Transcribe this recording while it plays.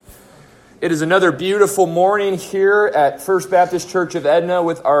It is another beautiful morning here at First Baptist Church of Edna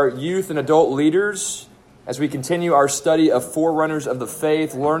with our youth and adult leaders as we continue our study of Forerunners of the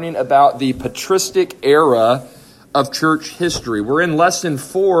Faith, learning about the Patristic era of church history. We're in Lesson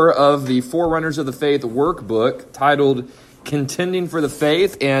 4 of the Forerunners of the Faith workbook titled Contending for the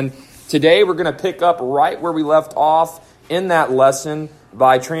Faith, and today we're going to pick up right where we left off in that lesson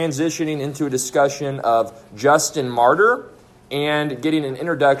by transitioning into a discussion of Justin Martyr and getting an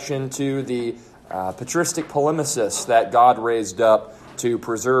introduction to the patristic polemicists that God raised up to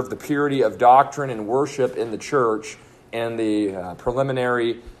preserve the purity of doctrine and worship in the church and the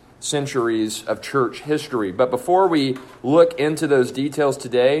preliminary centuries of church history. But before we look into those details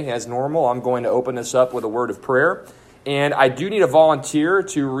today, as normal, I'm going to open this up with a word of prayer. And I do need a volunteer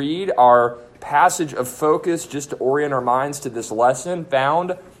to read our passage of focus just to orient our minds to this lesson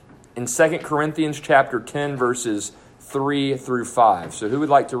found in 2 Corinthians chapter 10, verses 3 through 5. So who would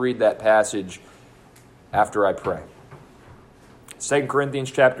like to read that passage after I pray? 2 Corinthians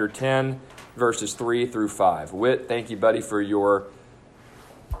chapter 10, verses 3 through 5. Whit, thank you, buddy, for your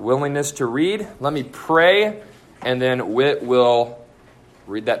willingness to read. Let me pray, and then Whit will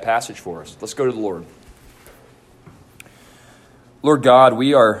read that passage for us. Let's go to the Lord. Lord God,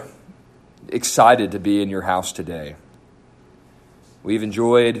 we are excited to be in your house today. We've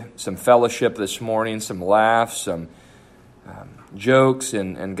enjoyed some fellowship this morning, some laughs, some jokes,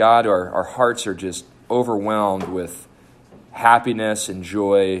 and God, our hearts are just overwhelmed with happiness and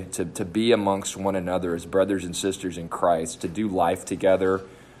joy to be amongst one another as brothers and sisters in Christ, to do life together,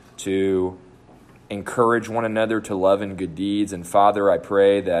 to encourage one another to love and good deeds. And Father, I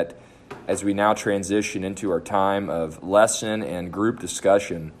pray that as we now transition into our time of lesson and group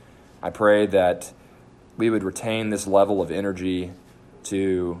discussion, I pray that we would retain this level of energy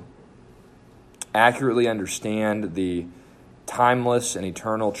to accurately understand the timeless and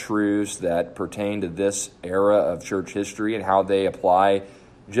eternal truths that pertain to this era of church history and how they apply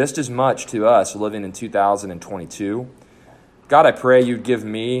just as much to us living in 2022. God, I pray you'd give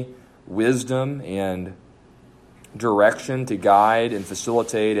me wisdom and direction to guide and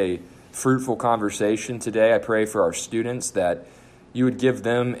facilitate a fruitful conversation today. I pray for our students that you would give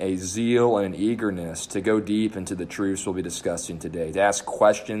them a zeal and an eagerness to go deep into the truths we'll be discussing today, to ask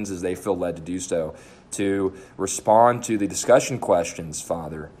questions as they feel led to do so, to respond to the discussion questions,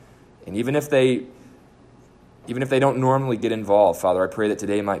 Father. And even if they don't normally get involved, Father, I pray that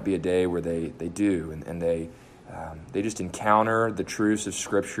today might be a day where they do, and they just encounter the truths of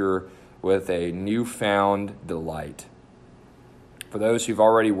Scripture with a newfound delight. For those who've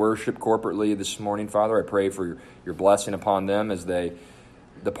already worshiped corporately this morning, Father, I pray for your blessing upon them as they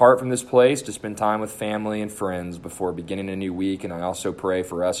depart from this place to spend time with family and friends before beginning a new week. And I also pray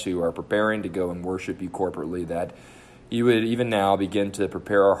for us who are preparing to go and worship you corporately, that you would even now begin to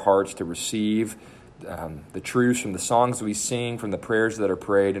prepare our hearts to receive the truths from the songs we sing, from the prayers that are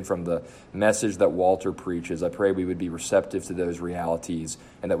prayed, and from the message that Walter preaches. I pray we would be receptive to those realities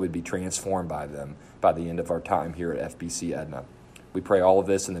and that we'd be transformed by them by the end of our time here at FBC Edna. We pray all of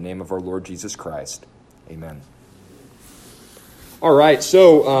this in the name of our Lord Jesus Christ. Amen. All right,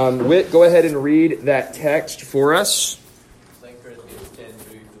 so Whit, go ahead and read that text for us. 2 Corinthians 10,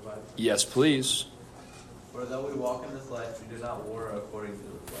 3 through 5. Yes, please. For though we walk in the flesh, we do not war according to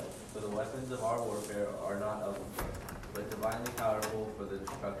the flesh. For the weapons of our warfare are not of the flesh, but divinely powerful for the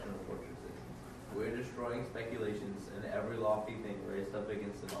destruction of fortresses. We are destroying speculations and every lofty thing raised up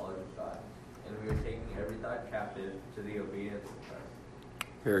against the knowledge of God. And we are taking every thought captive to the obedience of Christ.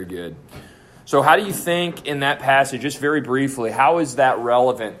 Very good. So how do you think in that passage, just very briefly, how is that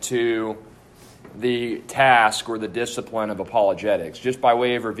relevant to the task or the discipline of apologetics? Just by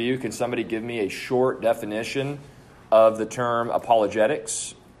way of review, can somebody give me a short definition of the term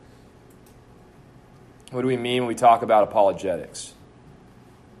apologetics? What do we mean when we talk about apologetics?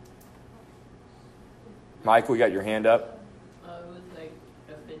 Michael, you got your hand up? It was like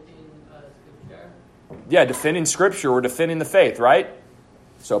defending Scripture. Yeah, defending Scripture or defending the faith, right?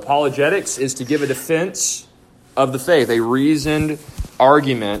 So apologetics is to give a defense of the faith, a reasoned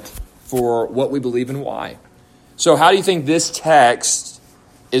argument for what we believe and why. So how do you think this text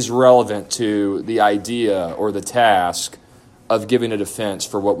is relevant to the idea or the task of giving a defense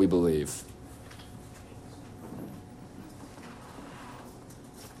for what we believe?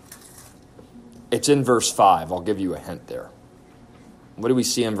 It's in verse 5. I'll give you a hint there. What do we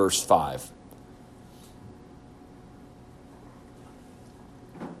see in verse 5?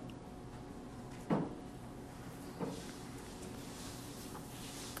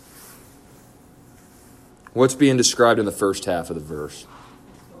 What's being described in the first half of the verse?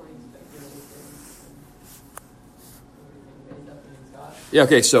 Yeah,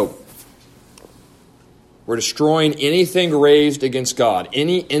 okay, so We're destroying anything raised against God,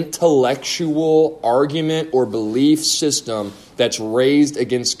 any intellectual argument or belief system that's raised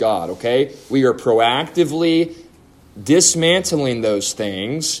against God, okay? We are proactively dismantling those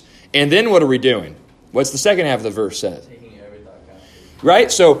things. And then what are we doing? What's the second half of the verse says? Taking every thought captive.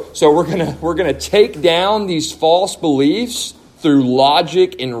 Right? So we're gonna take down these false beliefs through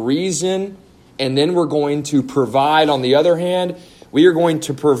logic and reason, and then we're going to provide, on the other hand, we are going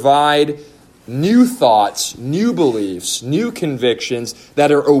to provide new thoughts, new beliefs, new convictions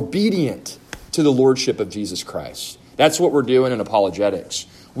that are obedient to the lordship of Jesus Christ. That's what we're doing in apologetics.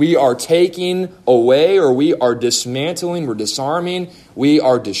 We are taking away, or we are dismantling, we're disarming, we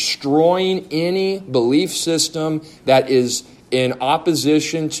are destroying any belief system that is in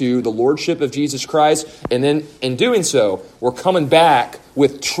opposition to the lordship of Jesus Christ. And then in doing so, we're coming back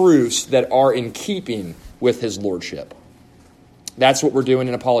with truths that are in keeping with his lordship. That's what we're doing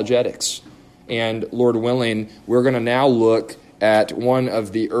in apologetics. And Lord willing, we're going to now look at one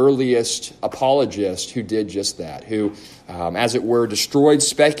of the earliest apologists who did just that, who, as it were, destroyed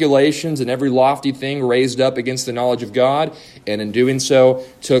speculations and every lofty thing raised up against the knowledge of God, and in doing so,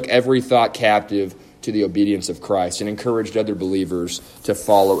 took every thought captive to the obedience of Christ and encouraged other believers to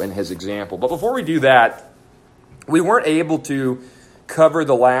follow in his example. But before we do that, we weren't able to cover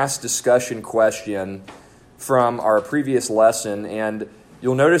the last discussion question from our previous lesson, and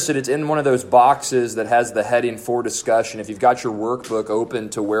you'll notice that it's in one of those boxes that has the heading for discussion. If you've got your workbook open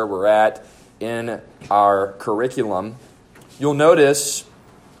to where we're at in our curriculum, you'll notice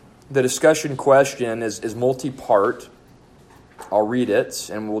the discussion question is multi-part. I'll read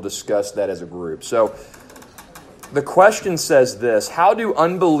it, and we'll discuss that as a group. So the question says this: how do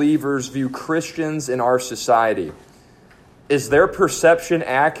unbelievers view Christians in our society? Is their perception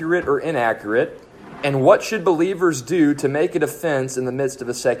accurate or inaccurate? And what should believers do to make a defense in the midst of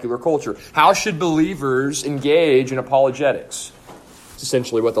a secular culture? How should believers engage in apologetics? It's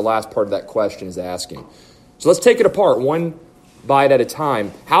essentially what the last part of that question is asking. So let's take it apart one bite at a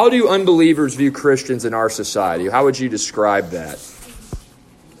time. How do unbelievers view Christians in our society? How would you describe that?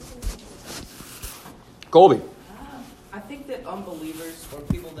 Colby. I think that unbelievers, or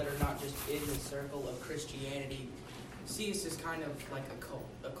people that are not just in the circle of Christianity, see us as kind of like a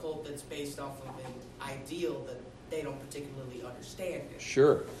cult that's based off of an ideal that they don't particularly understand.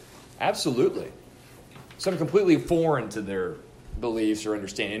 Sure. Absolutely. Something completely foreign to their beliefs or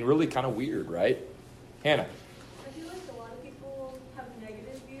understanding, and really kind of weird, right? Hannah. I feel like a lot of people have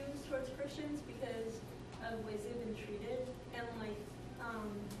negative views towards Christians because of ways they've been treated, and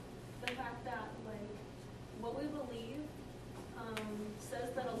the fact that what we believe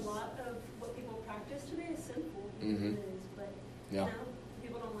says that a lot of what people practice today is sinful. Mm-hmm. It is, but Yeah.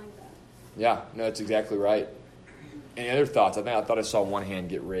 people don't like that. Yeah, no, that's exactly right. Any other thoughts? I thought I saw one hand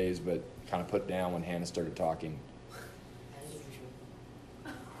get raised, but kind of put down when Hannah started talking.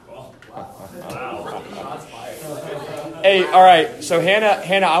 Hey, all right. So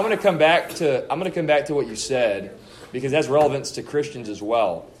Hannah, I'm going to come back to what you said, because that's relevance to Christians as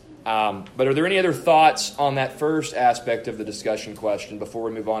well. But are there any other thoughts on that first aspect of the discussion question before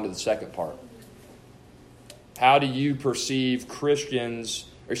we move on to the second part? How do you perceive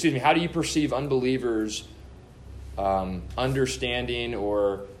how do you perceive unbelievers understanding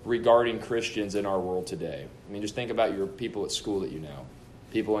or regarding Christians in our world today? I mean, just think about your people at school that you know,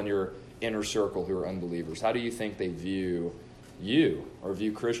 people in your inner circle who are unbelievers. How do you think they view you or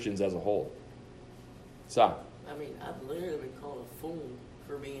view Christians as a whole? So, I mean, I've literally been called a fool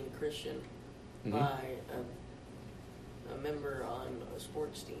for being a Christian Mm-hmm. by a member on a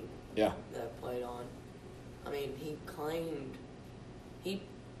sports team yeah. that I played on. I mean, he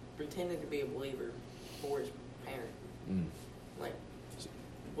pretended to be a believer for his parent. Mm.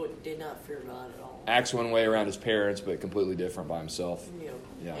 Did not fear God at all. Acts one way around his parents, but completely different by himself.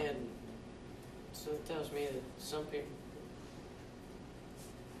 Yeah. And so it tells me that some people,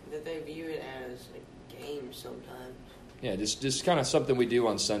 that they view it as a game sometimes. Yeah, just kind of something we do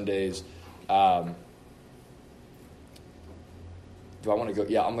on Sundays. Do I want to go?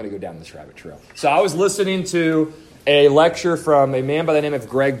 Yeah, I'm going to go down this rabbit trail. So I was listening to a lecture from a man by the name of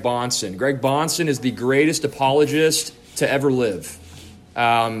Greg Bahnsen. Greg Bahnsen is the greatest apologist to ever live.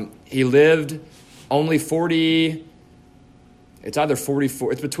 He lived only 40... It's either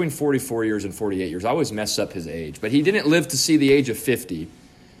 44... It's between 44 years and 48 years. I always mess up his age. But he didn't live to see the age of 50.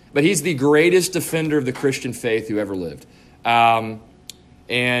 But he's the greatest defender of the Christian faith who ever lived.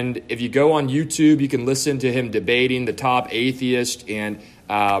 And if you go on YouTube, you can listen to him debating the top atheist and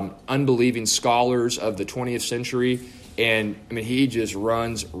unbelieving scholars of the 20th century. And, I mean, he just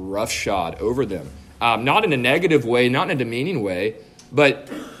runs roughshod over them. Not in a negative way, not in a demeaning way, but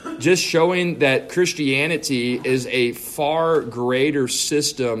just showing that Christianity is a far greater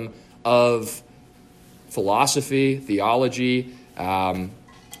system of philosophy, theology.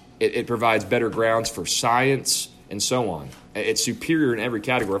 It provides better grounds for science and so on. It's superior in every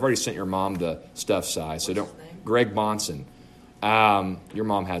category. I've already sent your mom the stuff, Si, so don't. Greg Bonson. Your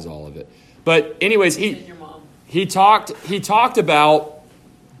mom has all of it. But anyways, he talked about,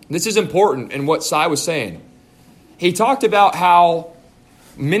 this is important in what Si was saying. He talked about how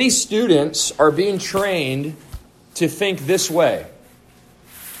many students are being trained to think this way.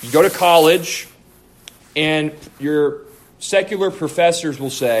 You go to college, and your secular professors will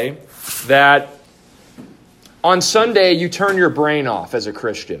say that on Sunday you turn your brain off as a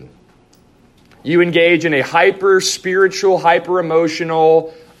Christian. You engage in a hyper-spiritual,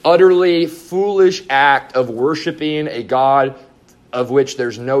 hyper-emotional, utterly foolish act of worshiping a God of which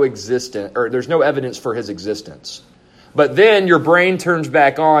there's no evidence for his existence. But then your brain turns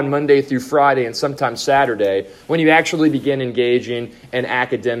back on Monday through Friday and sometimes Saturday when you actually begin engaging in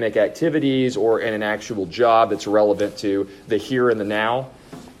academic activities or in an actual job that's relevant to the here and the now.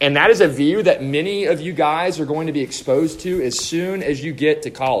 And that is a view that many of you guys are going to be exposed to as soon as you get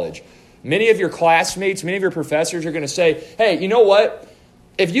to college. Many of your classmates, many of your professors are going to say, hey, you know what?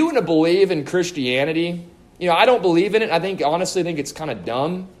 If you want to believe in Christianity, I don't believe in it. I honestly think it's kind of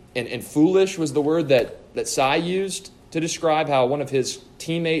dumb and foolish was the word that Si used to describe how one of his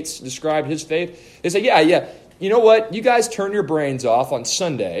teammates described his faith. They say, yeah, you know what? You guys turn your brains off on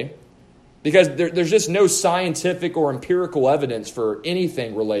Sunday because there's just no scientific or empirical evidence for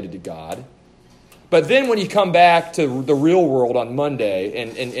anything related to God. But then when you come back to the real world on Monday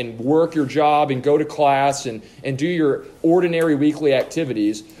and work your job and go to class and do your ordinary weekly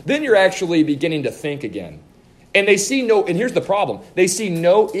activities, then you're actually beginning to think again. And and here's the problem, they see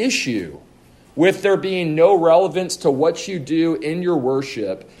no issue with there being no relevance to what you do in your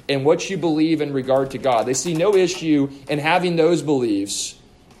worship and what you believe in regard to God. They see no issue in having those beliefs,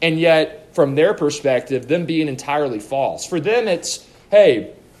 and yet, from their perspective, them being entirely false. For them, it's,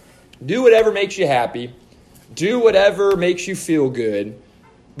 hey, do whatever makes you happy, do whatever makes you feel good,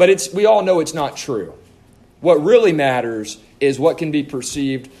 but we all know it's not true. What really matters is what can be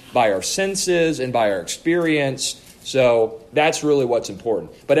perceived by our senses and by our experience. So that's really what's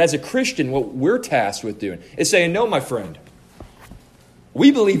important. But as a Christian, what we're tasked with doing is saying, no, my friend, we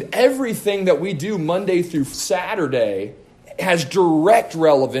believe everything that we do Monday through Saturday has direct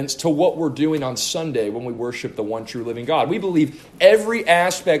relevance to what we're doing on Sunday when we worship the one true living God. We believe every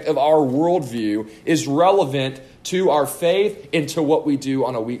aspect of our worldview is relevant to our faith and to what we do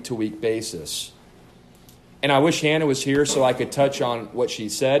on a week-to-week basis. And I wish Hannah was here so I could touch on what she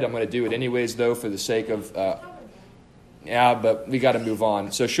said. I'm going to do it anyways, though, for the sake of... but we got to move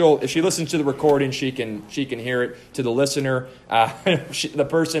on. So if she listens to the recording, she can hear it. To the listener, the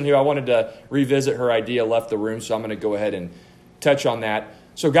person who I wanted to revisit her idea left the room, so I'm going to go ahead and touch on that.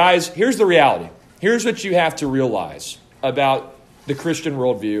 So guys, here's the reality. Here's what you have to realize about the Christian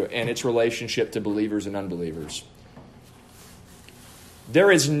worldview and its relationship to believers and unbelievers.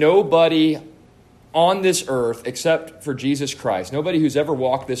 There is nobody on this earth except for Jesus Christ, nobody who's ever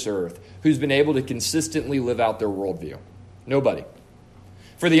walked this earth who's been able to consistently live out their worldview. Nobody.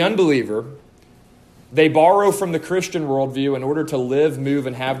 For the unbeliever, they borrow from the Christian worldview in order to live, move,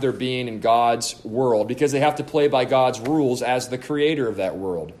 and have their being in God's world because they have to play by God's rules as the creator of that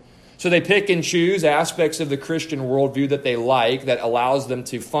world. So they pick and choose aspects of the Christian worldview that they like, that allows them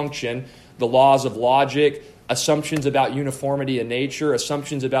to function, the laws of logic, assumptions about uniformity in nature,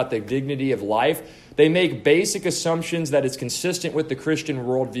 assumptions about the dignity of life. They make basic assumptions that is consistent with the Christian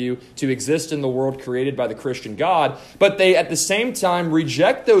worldview to exist in the world created by the Christian God, but they at the same time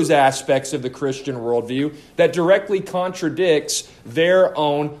reject those aspects of the Christian worldview that directly contradicts their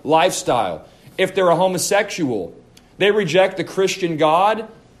own lifestyle. If they're a homosexual, they reject the Christian God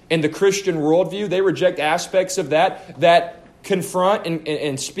and the Christian worldview. They reject aspects of that confront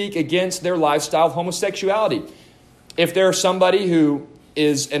and speak against their lifestyle of homosexuality. If they're somebody who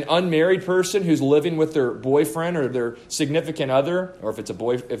is an unmarried person who's living with their boyfriend or their significant other, or if it's a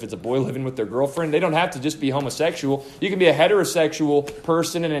boy living with their girlfriend, they don't have to just be homosexual. You can be a heterosexual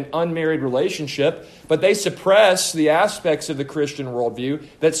person in an unmarried relationship, but they suppress the aspects of the Christian worldview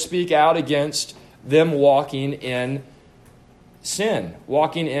that speak out against them walking in sin,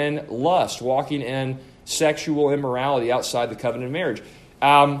 walking in lust, walking in sexual immorality outside the covenant of marriage.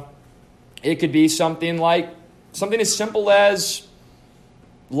 It could be something as simple as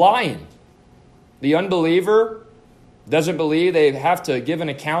lying. The unbeliever doesn't believe they have to give an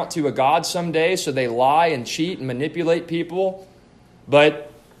account to a God someday, so they lie and cheat and manipulate people. But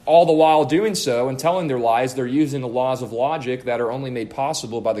all the while doing so and telling their lies, they're using the laws of logic that are only made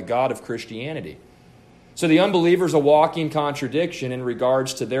possible by the God of Christianity. So the unbeliever is a walking contradiction in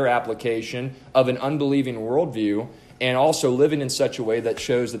regards to their application of an unbelieving worldview, and also living in such a way that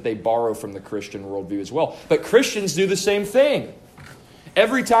shows that they borrow from the Christian worldview as well. But Christians do the same thing.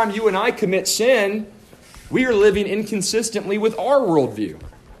 Every time you and I commit sin, we are living inconsistently with our worldview.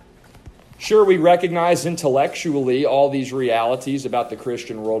 Sure, we recognize intellectually all these realities about the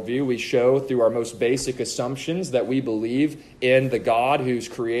Christian worldview. We show through our most basic assumptions that we believe in the God who's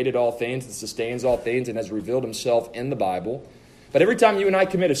created all things and sustains all things and has revealed himself in the Bible. But every time you and I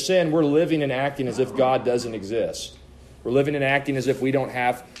commit a sin, we're living and acting as if God doesn't exist. We're living and acting as if we don't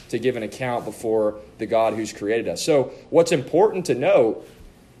have to give an account before the God who's created us. So what's important to note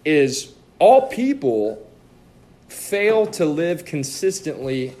is all people fail to live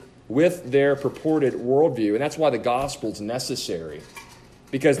consistently with their purported worldview. And that's why the gospel is necessary.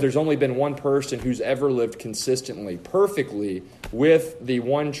 Because there's only been one person who's ever lived consistently, perfectly, with the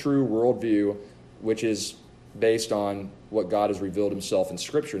one true worldview, which is based on what God has revealed himself in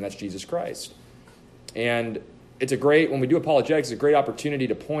Scripture, and that's Jesus Christ. And when we do apologetics, it's a great opportunity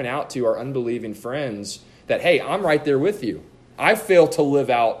to point out to our unbelieving friends that, hey, I'm right there with you. I fail to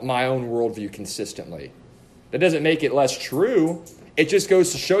live out my own worldview consistently. That doesn't make it less true. It just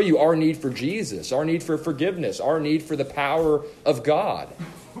goes to show you our need for Jesus, our need for forgiveness, our need for the power of God.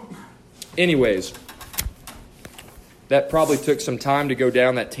 Anyways, that probably took some time to go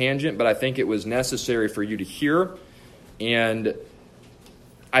down that tangent, but I think it was necessary for you to hear. And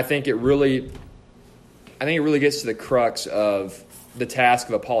I think it really gets to the crux of the task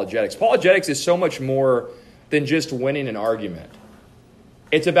of apologetics. Apologetics is so much more than just winning an argument.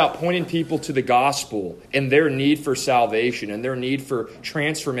 It's about pointing people to the gospel and their need for salvation and their need for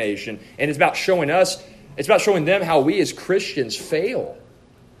transformation. And it's about showing them how we as Christians fail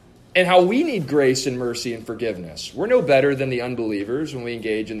and how we need grace and mercy and forgiveness. We're no better than the unbelievers when we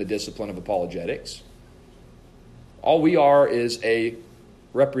engage in the discipline of apologetics. All we are is a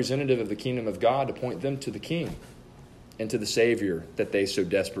representative of the kingdom of God to point them to the King and to the Savior that they so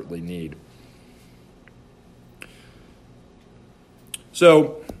desperately need.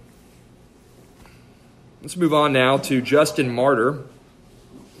 So, let's move on now to Justin Martyr.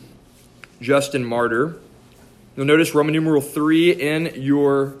 Justin Martyr. You'll notice Roman numeral 3 in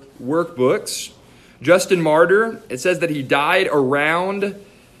your workbooks. Justin Martyr, it says that he died around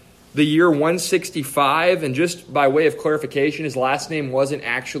the year 165, and just by way of clarification, his last name wasn't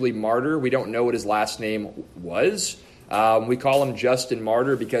actually Martyr. We don't know what his last name was. We call him Justin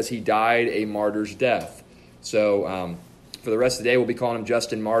Martyr because he died a martyr's death. So, for the rest of the day, we'll be calling him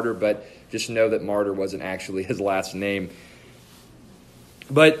Justin Martyr, but just know that Martyr wasn't actually his last name.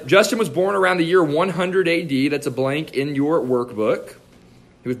 But Justin was born around the year 100 AD. That's a blank in your workbook.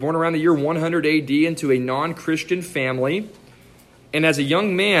 He was born around the year 100 AD into a non-Christian family. And as a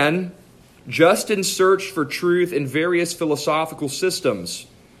young man, Justin searched for truth in various philosophical systems.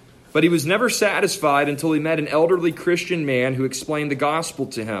 But he was never satisfied until he met an elderly Christian man who explained the gospel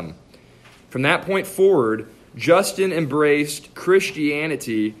to him. From that point forward, Justin embraced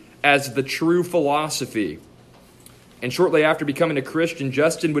Christianity as the true philosophy. And shortly after becoming a Christian,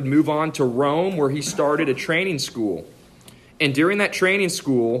 Justin would move on to Rome, where he started a training school. And during that training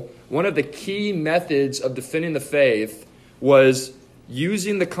school, one of the key methods of defending the faith was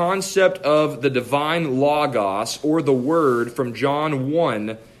using the concept of the divine logos, or the word from John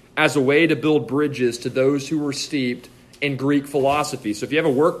 1, as a way to build bridges to those who were steeped in Greek philosophy. So if you have a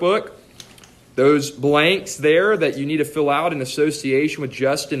workbook, those blanks there that you need to fill out in association with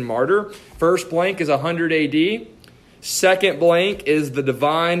Justin Martyr. First blank is 100 AD. Second blank is the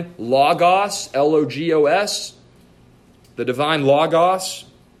divine logos, Logos. The divine logos.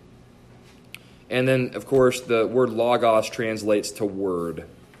 And then, of course, the word logos translates to word.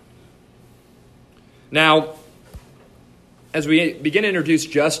 Now, as we begin to introduce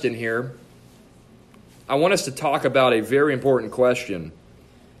Justin here, I want us to talk about a very important question.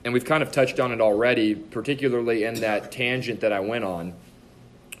 And we've kind of touched on it already, particularly in that tangent that I went on.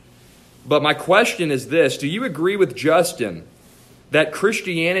 But my question is this: do you agree with Justin that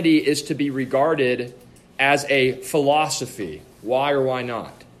Christianity is to be regarded as a philosophy? Why or why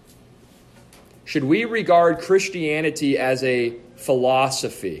not? Should we regard Christianity as a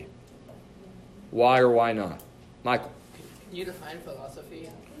philosophy? Why or why not? Michael? Can you define philosophy?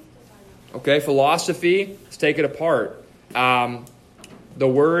 Okay, philosophy, let's take it apart. The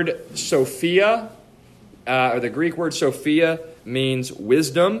word Sophia, or the Greek word Sophia, means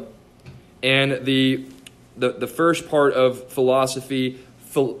wisdom. And the first part of philosophy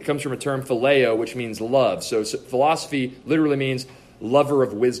comes from a term phileo, which means love. So philosophy literally means lover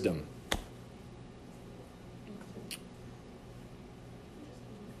of wisdom.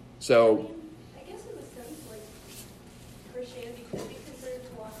 So, I guess in a sense, like, Christianity could be considered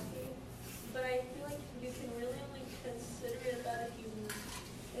philosophy, but I feel like you can really only consider it that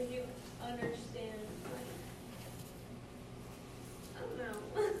if you understand, like, I don't know.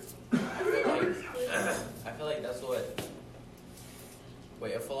 I feel like that's what.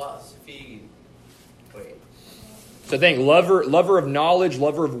 Wait, a philosophy. Wait. so think lover of knowledge,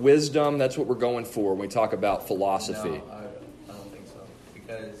 lover of wisdom. That's what we're going for when we talk about philosophy. No, I don't think so.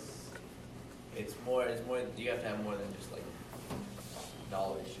 Because it's more. You have to have more than just like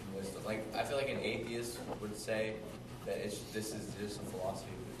knowledge and wisdom. Like I feel like an atheist would say that this is just a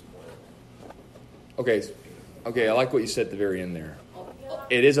philosophy, but it's more. Okay, I like what you said at the very end there.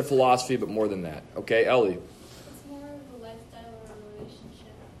 It is a philosophy, but more than that. Okay, Ellie. It's more of a lifestyle or a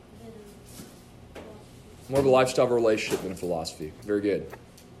relationship than philosophy. More of a lifestyle of a relationship than a philosophy. Very good.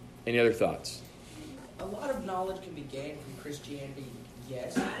 Any other thoughts? A lot of knowledge can be gained from Christianity,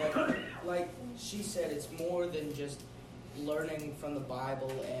 yes, but like she said, it's more than just learning from the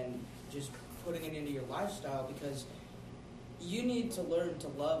Bible and just putting it into your lifestyle, because you need to learn to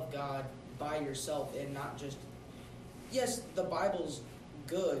love God by yourself and not just, yes, the Bible's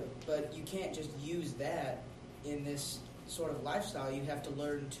good, but you can't just use that in this sort of lifestyle. You have to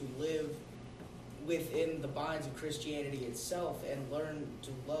learn to live within the binds of Christianity itself and learn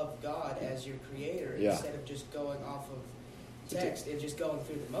to love God as your creator instead of just going off of text and just going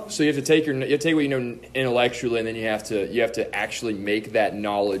through the motions. So you have to take what you know intellectually, and then you have to actually make that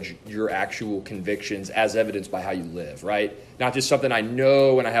knowledge your actual convictions as evidenced by how you live, right? Not just something I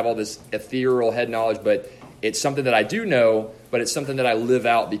know and I have all this ethereal head knowledge, but it's something that I do know, but it's something that I live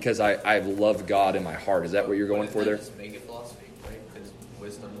out because I love God in my heart. Is that what you're going for there? Just make it philosophy, right? Because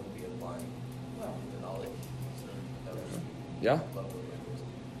wisdom will be applying the knowledge. So that would be Yeah? level of wisdom.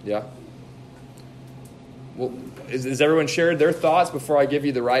 Yeah. Well, is everyone shared their thoughts before I give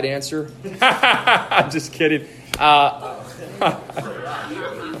you the right answer? I'm just kidding. I'm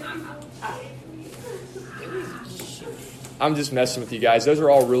just messing with you guys. Those are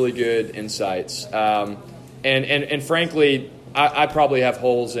all really good insights. And frankly, I probably have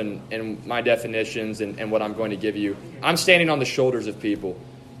holes in my definitions and what I'm going to give you. I'm standing on the shoulders of people.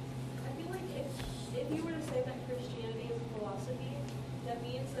 I feel like if you were to say that Christianity is a philosophy, that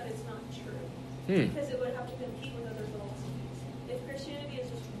means that it's not true. Because it would have to compete with other philosophies. If Christianity is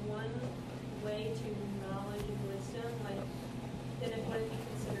just one way to knowledge and wisdom, then it wouldn't be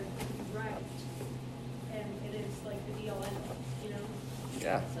considered right. And it is like the be all end all, you know?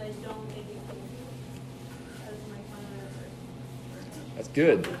 Yeah. So I don't think it can be as my final answer. That's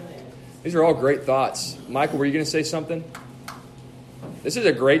good. These are all great thoughts. Michael, were you going to say something? This is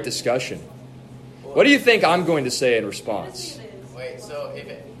a great discussion. What do you think I'm going to say in response? Wait, so if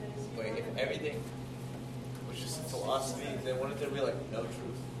everything was just a philosophy, then wouldn't there be like no truth?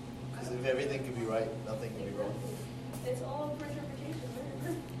 Because if everything could be right, nothing can be wrong. It's all for interpretation,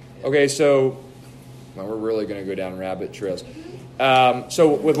 right? Okay, so we're really going to go down rabbit trails.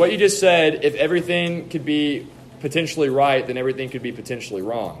 So with what you just said, if everything could be potentially right, then everything could be potentially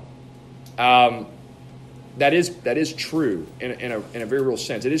wrong. That is true in a very real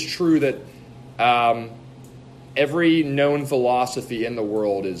sense. It is true that every known philosophy in the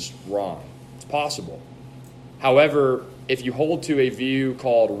world is wrong. It's possible. However, if you hold to a view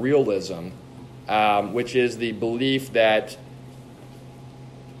called realism, which is the belief that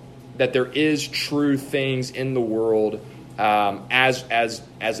there is true things in the world as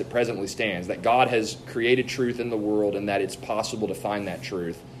it presently stands, that God has created truth in the world and that it's possible to find that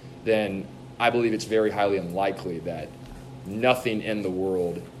truth, then I believe it's very highly unlikely that nothing in the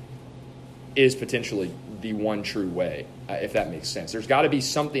world is potentially the one true way, if that makes sense. There's got to be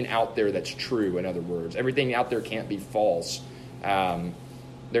something out there that's true, in other words. Everything out there can't be false.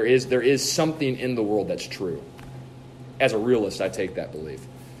 There is something in the world that's true. As a realist, I take that belief.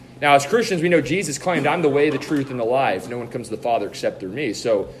 Now, as Christians, we know Jesus claimed, I'm the way, the truth, and the life. No one comes to the Father except through me.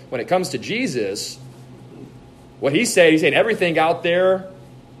 So when it comes to Jesus, what he's saying everything out there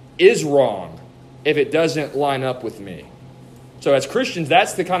is wrong if it doesn't line up with me. So as Christians,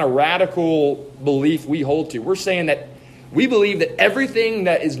 that's the kind of radical belief we hold to. We're saying that we believe that everything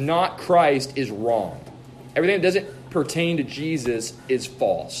that is not Christ is wrong. Everything that doesn't pertain to Jesus is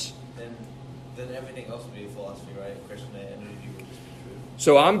false. Then everything else would be philosophy, right? Christianity would just be true.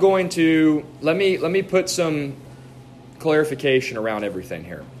 So I'm going to let me put some clarification around everything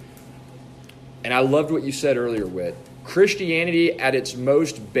here. And I loved what you said earlier, Whit. Christianity at its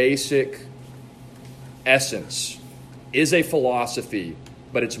most basic essence is a philosophy,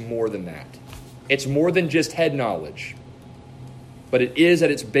 but it's more than that. It's more than just head knowledge. but it is at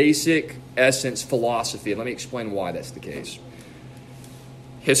its basic essence philosophy. And let me explain why that's the case.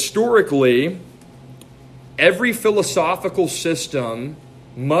 Historically, every philosophical system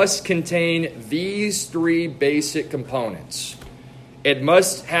must contain these three basic components. It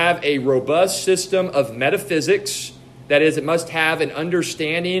must have a robust system of metaphysics. That is, it must have an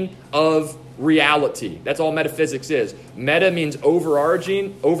understanding of reality. That's all metaphysics is. Meta means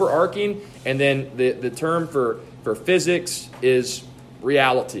overarching, and then the term for physics is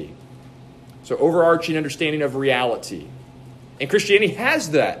reality. So overarching understanding of reality. And Christianity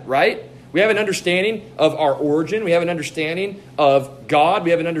has that, right? We have an understanding of our origin. We have an understanding of God.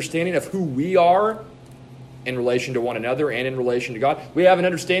 We have an understanding of who we are in relation to one another and in relation to God. We have an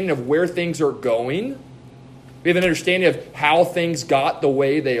understanding of where things are going. We have an understanding of how things got the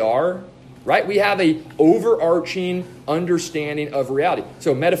way they are, right? We have an overarching understanding of reality.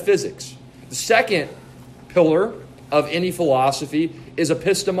 So metaphysics. The second pillar of any philosophy is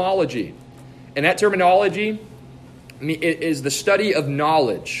epistemology. And that terminology is the study of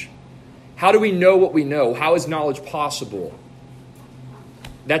knowledge. How do we know what we know? How is knowledge possible?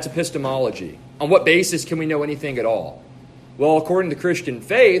 That's epistemology. On what basis can we know anything at all? Well, according to Christian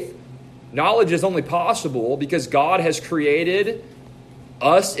faith, knowledge is only possible because God has created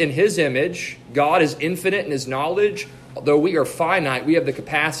us in His image. God is infinite in His knowledge. Although we are finite, we have the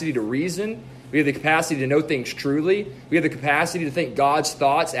capacity to reason. We have the capacity to know things truly. We have the capacity to think God's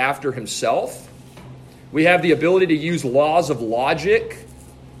thoughts after Himself. We have the ability to use laws of logic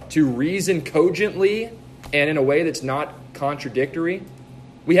to reason cogently and in a way that's not contradictory.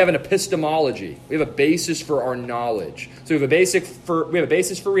 We have an epistemology. We have a basis for our knowledge. So we have a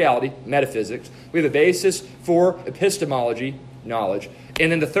basis for reality, metaphysics. We have a basis for epistemology, knowledge. And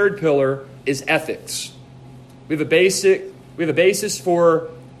then the third pillar is ethics. We have a basis for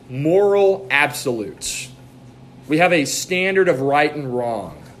moral absolutes. We have a standard of right and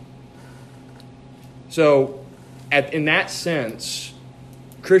wrong. So, in that sense,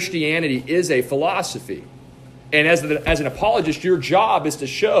 Christianity is a philosophy. And as an apologist, your job is to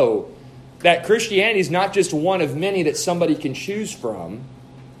show that Christianity is not just one of many that somebody can choose from.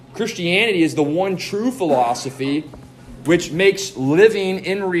 Christianity is the one true philosophy which makes living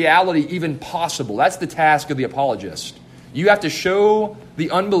in reality even possible. That's the task of the apologist. You have to show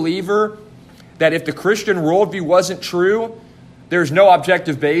the unbeliever that if the Christian worldview wasn't true, there's no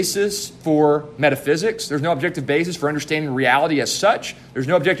objective basis for metaphysics. There's no objective basis for understanding reality as such. There's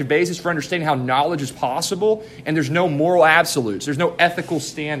no objective basis for understanding how knowledge is possible. And there's no moral absolutes. There's no ethical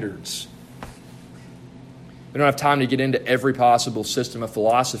standards. We don't have time to get into every possible system of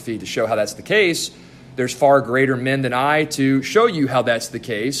philosophy to show how that's the case. There's far greater men than I to show you how that's the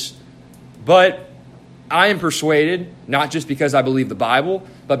case. But I am persuaded, not just because I believe the Bible,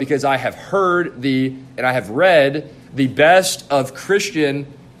 but because I have heard and I have read the best of Christian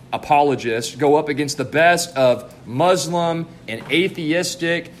apologists go up against the best of Muslim and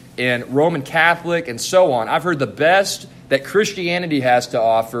atheistic and Roman Catholic and so on. I've heard the best that Christianity has to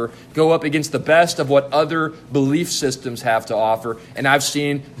offer go up against the best of what other belief systems have to offer. And I've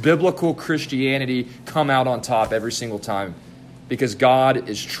seen biblical Christianity come out on top every single time because God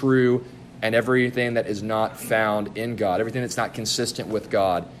is true and everything that is not found in God, everything that's not consistent with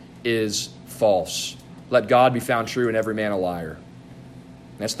God is false. Let God be found true and every man a liar.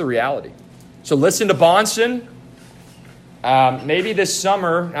 That's the reality. So listen to Bonson. Maybe this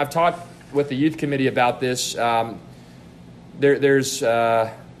summer, I've talked with the youth committee about this. There's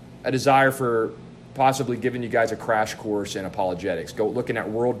a desire for possibly giving you guys a crash course in apologetics. Looking at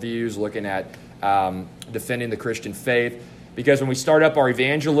worldviews, looking at defending the Christian faith. Because when we start up our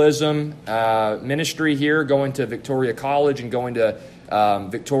evangelism ministry here, going to Victoria College and going to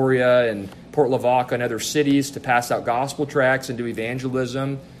Victoria and Port Lavaca and other cities to pass out gospel tracts and do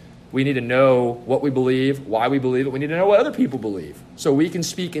evangelism, we need to know what we believe, why we believe it. We need to know what other people believe so we can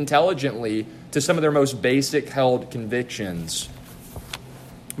speak intelligently to some of their most basic held convictions.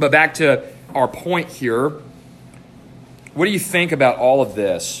 But back to our point here. What do you think about all of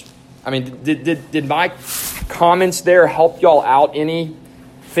this? I mean, did my comments there help y'all out any?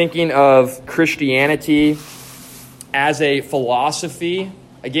 Thinking of Christianity as a philosophy.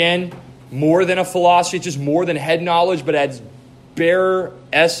 Again, more than a philosophy, just more than head knowledge, but at its bare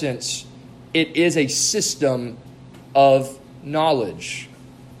essence, it is a system of knowledge.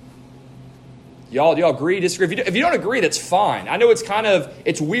 Y'all agree, disagree? If you don't agree, that's fine. I know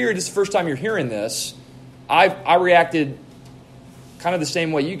it's weird. It's the first time you're hearing this. I reacted kind of the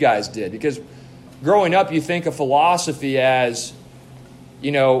same way you guys did, because growing up, you think of philosophy as,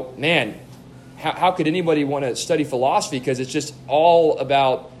 man, how could anybody want to study philosophy? Because it's just all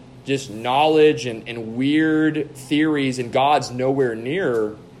about just knowledge and weird theories, and God's nowhere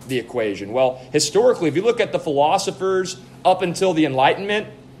near the equation. Well, historically, if you look at the philosophers up until the Enlightenment,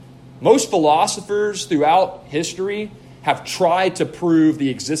 most philosophers throughout history have tried to prove the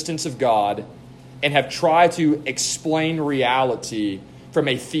existence of God and have tried to explain reality from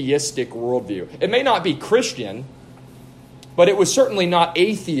a theistic worldview. It may not be Christian, but it was certainly not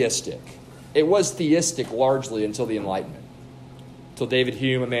atheistic. It was theistic largely until the Enlightenment, until David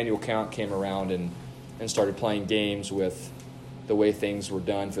Hume, Immanuel Kant came around and started playing games with the way things were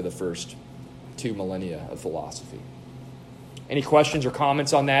done for the first 2 millennia of philosophy. Any questions or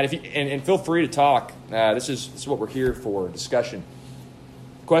comments on that? And feel free to talk. This is what we're here for, discussion.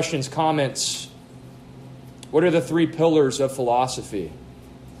 Questions, comments. What are the 3 pillars of philosophy?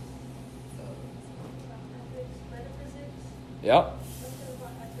 Yep.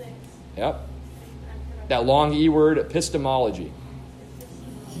 Yep. That long E word, epistemology.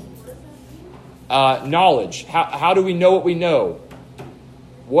 Knowledge. How do we know what we know?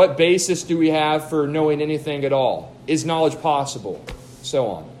 What basis do we have for knowing anything at all? Is knowledge possible? So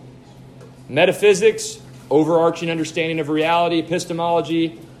on. Metaphysics, overarching understanding of reality.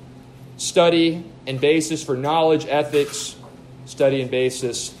 Epistemology, study and basis for knowledge. Ethics, study and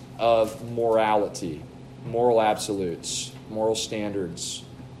basis of morality. Moral absolutes. Moral standards.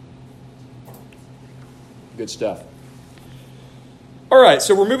 Good stuff. All right,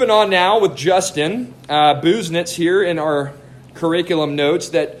 so we're moving on now with Justin Busenitz here in our curriculum notes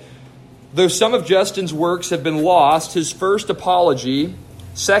that though some of Justin's works have been lost, his first apology,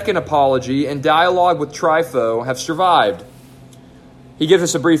 second apology, and dialogue with Trypho have survived. He gives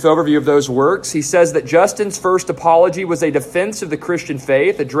us a brief overview of those works. He says that Justin's first apology was a defense of the Christian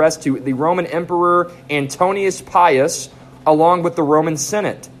faith addressed to the Roman Emperor Antonius Pius along with the Roman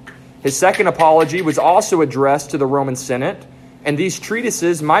Senate. His second apology was also addressed to the Roman Senate, and these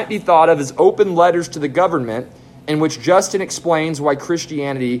treatises might be thought of as open letters to the government in which Justin explains why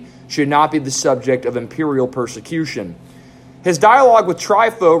Christianity should not be the subject of imperial persecution. His dialogue with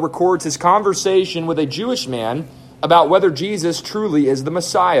Trypho records his conversation with a Jewish man about whether Jesus truly is the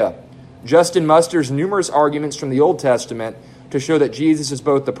Messiah. Justin musters numerous arguments from the Old Testament to show that Jesus is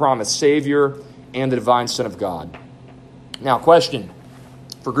both the promised Savior and the divine Son of God. Now, question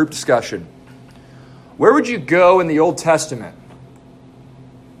for group discussion. Where would you go in the Old Testament?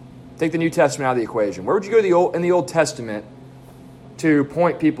 Take the New Testament out of the equation. Where would you go in the Old Testament to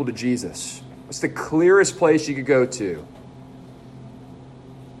point people to Jesus? What's the clearest place you could go to?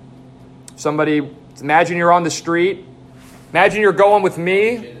 Somebody, imagine you're on the street. Imagine you're going with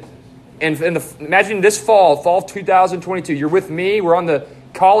me. Imagine this fall of 2022. You're with me. We're on the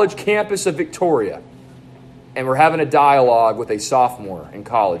college campus of Victoria. And we're having a dialogue with a sophomore in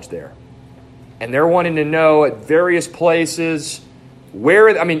college there. And they're wanting to know at various places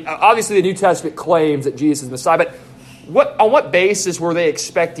obviously the New Testament claims that Jesus is the Messiah, but on what basis were they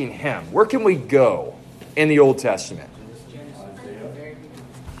expecting him? Where can we go in the Old Testament?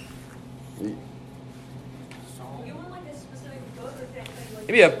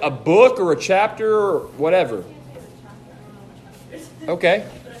 Maybe a book or a chapter or whatever. Okay.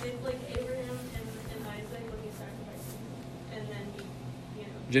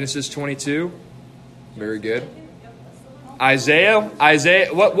 Genesis 22. Very good. Isaiah.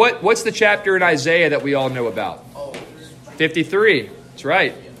 What's the chapter in Isaiah that we all know about? 53. That's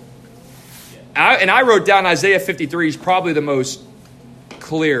right. I wrote down Isaiah 53 is probably the most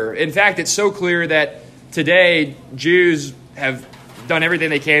clear. In fact, it's so clear that today Jews have done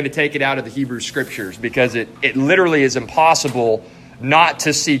everything they can to take it out of the Hebrew Scriptures because it literally is impossible not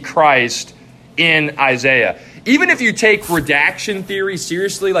to see Christ in Isaiah. Even if you take redaction theory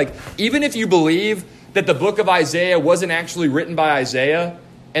seriously, like even if you believe that the book of Isaiah wasn't actually written by Isaiah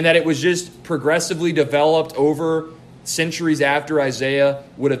and that it was just progressively developed over centuries after Isaiah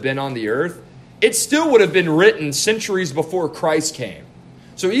would have been on the earth, it still would have been written centuries before Christ came.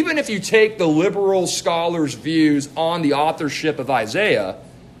 So even if you take the liberal scholars' views on the authorship of Isaiah,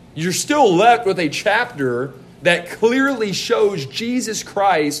 you're still left with a chapter that clearly shows Jesus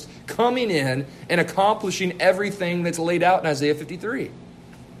Christ coming in and accomplishing everything that's laid out in Isaiah 53.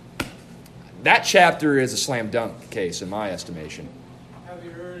 That chapter is a slam dunk case in my estimation. Have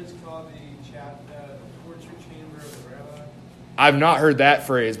you heard it's called the torture chamber of the rabbi? I've not heard that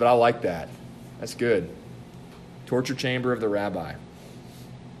phrase, but I like that. That's good. Torture chamber of the rabbi.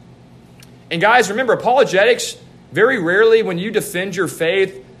 And guys, remember, apologetics, very rarely when you defend your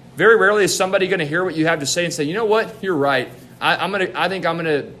faith, very rarely is somebody going to hear what you have to say and say, you know what, you're right. I think I'm going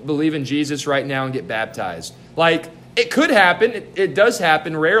to believe in Jesus right now and get baptized. Like, it could happen. It does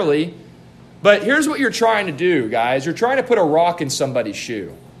happen rarely. But here's what you're trying to do, guys. You're trying to put a rock in somebody's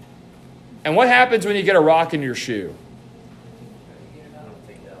shoe. And what happens when you get a rock in your shoe?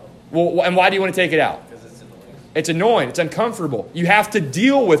 Well, and why do you want to take it out? Because it's annoying. It's annoying. It's uncomfortable. You have to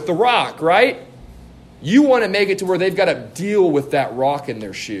deal with the rock, right? You want to make it to where they've got to deal with that rock in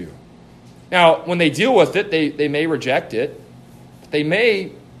their shoe. Now, when they deal with it, they may reject it. They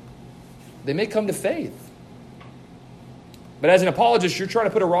may come to faith. But as an apologist, you're trying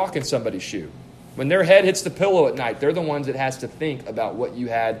to put a rock in somebody's shoe. When their head hits the pillow at night, they're the ones that has to think about what you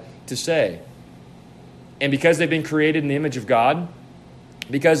had to say. And because they've been created in the image of God,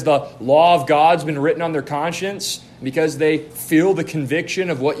 because the law of God's been written on their conscience, because they feel the conviction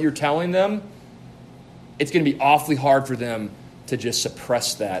of what you're telling them, it's going to be awfully hard for them to just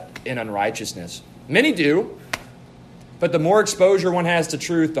suppress that in unrighteousness. Many do, but the more exposure one has to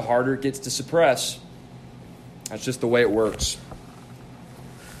truth, the harder it gets to suppress. That's just the way it works.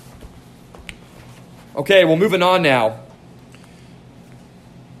 Okay, well, moving on now.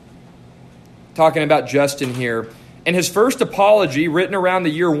 Talking about Justin here. In his first apology, written around the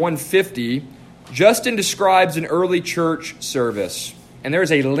year 150, Justin describes an early church service. And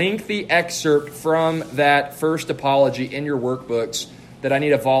there's a lengthy excerpt from that first apology in your workbooks that I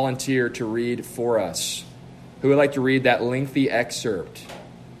need a volunteer to read for us. Who would like to read that lengthy excerpt?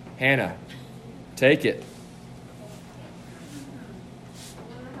 Hannah, take it.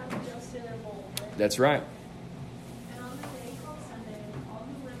 That's right. And on the day called Sunday, all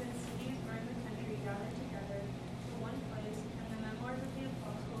who live in cities or in the country gathered together to one place, and the memoirs of the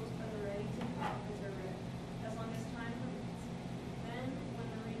apostles or the writings of the prophets are read, as long as time permits. Then, when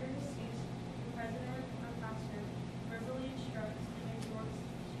the reader has ceased, the president or pastor verbally instructs and exhorts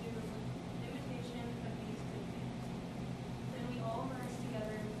to imitation of these good things. Then we all rise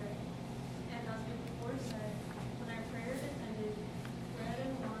together and pray. And as before said, when our prayer is ended, bread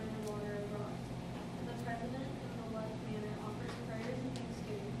and wine and water are brought. The president, in the like manner, offers prayers and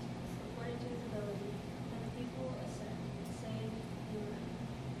thanksgivings according to his ability, and the people assent, saying, Amen.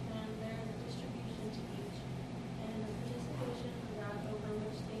 And there is a distribution to each, and in the participation of that over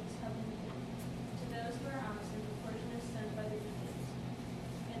which things have been given. To those who are absent, the portion is sent by the deacons,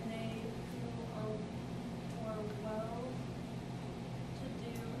 and they who are well to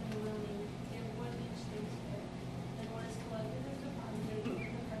do and willing give what each thinks fit. And what is collected is deposited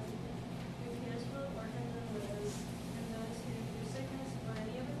in the president, who cares for orphans and widows, and those who, through sickness or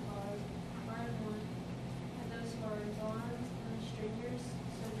any other cause, are in want, and those who are in bonds and the strangers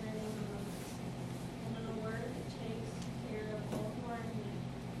sojourning among us. And in a word, it takes care of all who are in need.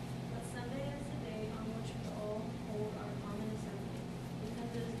 But Sunday is the day on which we all hold our common assembly,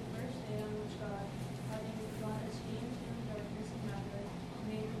 because it is the first day on which God, having brought us change in the darkness of matter,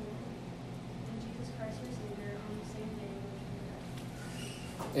 made the world. And Jesus Christ our Savior on the same day in which we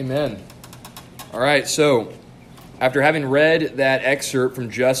died. Amen. All right, so after having read that excerpt from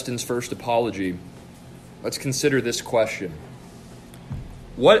Justin's first apology, let's consider this question.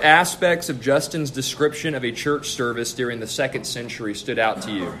 What aspects of Justin's description of a church service during the 2nd century stood out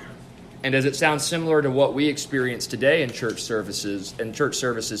to you? And does it sound similar to what we experience today in church services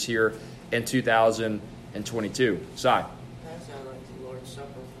here in 2022? Sai. That sounds like the Lord's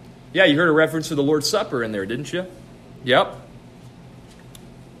Supper. Yeah, you heard a reference to the Lord's Supper in there, didn't you? Yep.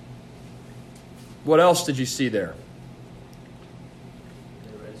 What else did you see there?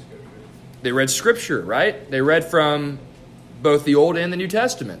 They read scripture. They read Scripture, right? They read from both the Old and the New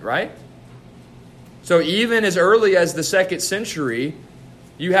Testament, right? So even as early as the 2nd century,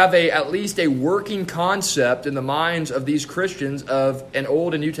 you have at least a working concept in the minds of these Christians of an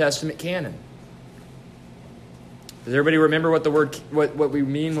Old and New Testament canon. Does everybody remember what what we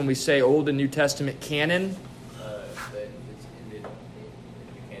mean when we say Old and New Testament canon? That it's ended.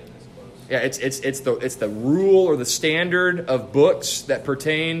 You can't disclose. Yeah, it's the rule or the standard of books that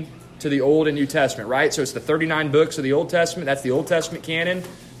pertain to the Old and New Testament, right? So it's the 39 books of the Old Testament. That's the Old Testament canon.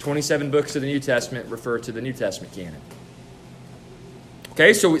 27 books of the New Testament refer to the New Testament canon.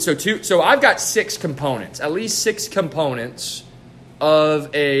 Okay, so I've got 6 components, at least 6 components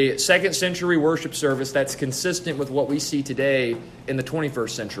of a 2nd century worship service that's consistent with what we see today in the 21st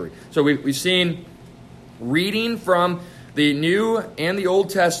century. So we've seen reading from the New and the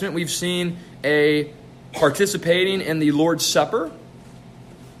Old Testament. We've seen a participating in the Lord's Supper.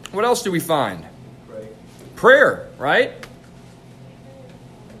 What else do we find? Prayer, right?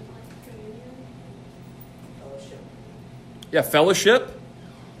 Fellowship. Yeah, fellowship.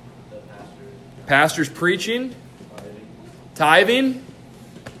 The Pastors preaching. tithing. Tithing.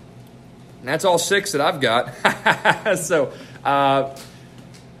 And that's all 6 that I've got.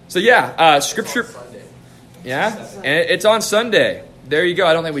 Scripture. Sunday. Yeah, and it's on Sunday. There you go.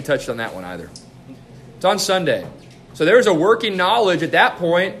 I don't think we touched on that one either. It's on Sunday. So there's a working knowledge at that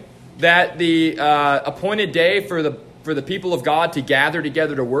point. that the appointed day for the people of God to gather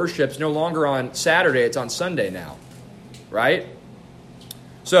together to worship is no longer on Saturday, it's on Sunday now. Right?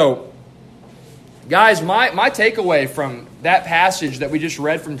 So, guys, my takeaway from that passage that we just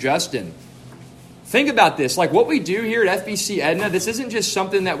read from Justin, think about this. Like what we do here at FBC Edna, this isn't just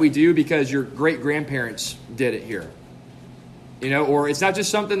something that we do because your great-grandparents did it here. You know, or it's not just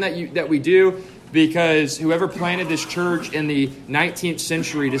something that we do because whoever planted this church in the 19th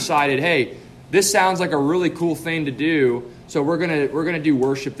century decided, hey, this sounds like a really cool thing to do, so we're gonna do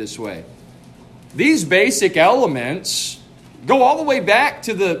worship this way. These basic elements go all the way back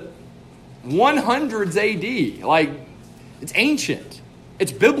to the 100s AD. Like, it's ancient.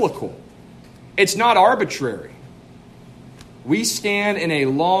 It's biblical. It's not arbitrary. We stand in a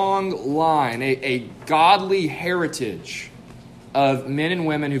long line, a godly heritage of men and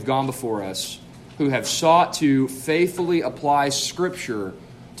women who've gone before us who have sought to faithfully apply Scripture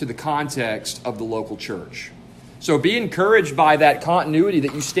to the context of the local church. So be encouraged by that continuity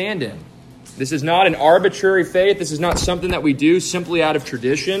that you stand in. This is not an arbitrary faith. This is not something that we do simply out of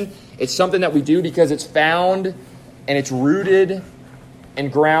tradition. It's something that we do because it's found and it's rooted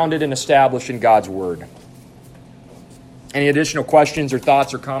and grounded and established in God's Word. Any additional questions or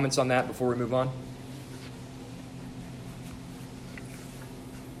thoughts or comments on that before we move on?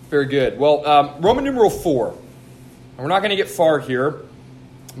 Very good. Well, Roman numeral 4. And we're not going to get far here,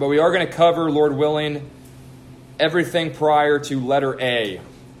 but we are going to cover, Lord willing, everything prior to letter A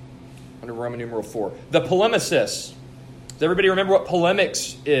under Roman numeral 4. The polemicists. Does everybody remember what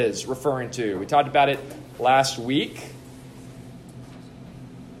polemics is referring to? We talked about it last week.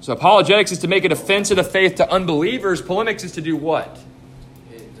 So apologetics is to make a defense of the faith to unbelievers. Polemics is to do what?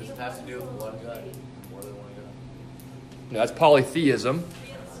 It just has to do with one God, more than one God. No, that's polytheism.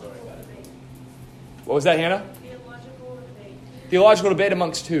 What was that, Hannah? Theological debate. Theological debate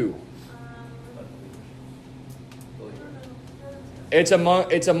amongst who? It's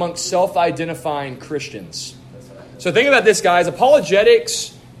amongst self-identifying Christians. So think about this, guys.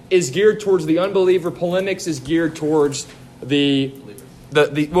 Apologetics is geared towards the unbeliever. Polemics is geared towards the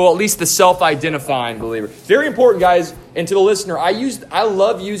at least the self-identifying believer. Very important, guys. And to the listener, I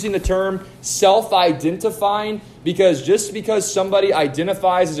love using the term self-identifying because just because somebody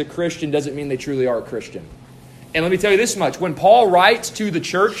identifies as a Christian doesn't mean they truly are a Christian. And let me tell you this much. When Paul writes to the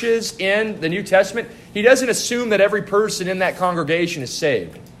churches in the New Testament, he doesn't assume that every person in that congregation is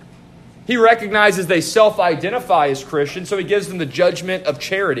saved. He recognizes they self-identify as Christians, so he gives them the judgment of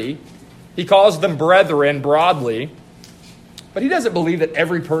charity. He calls them brethren broadly. But he doesn't believe that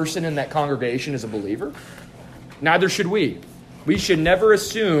every person in that congregation is a believer. Neither should we. We should never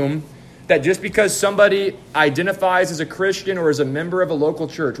assume that just because somebody identifies as a Christian or as a member of a local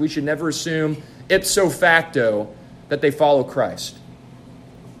church, we should never assume ipso facto that they follow Christ.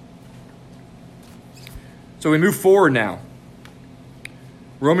 So we move forward now.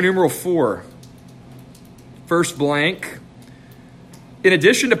 Roman numeral 4. First blank. In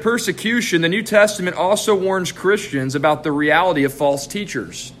addition to persecution, the New Testament also warns Christians about the reality of false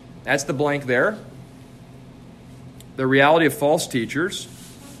teachers. That's the blank there. The reality of false teachers.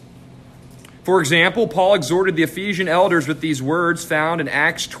 For example, Paul exhorted the Ephesian elders with these words found in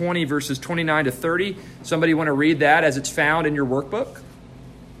Acts 20, verses 29 to 30. Somebody want to read that as it's found in your workbook?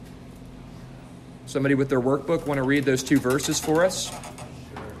 Somebody with their workbook want to read those two verses for us? Sure.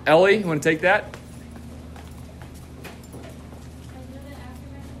 Ellie, you want to take that?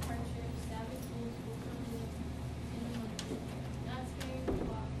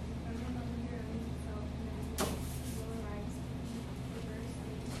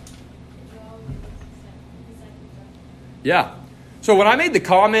 Yeah. So when I made the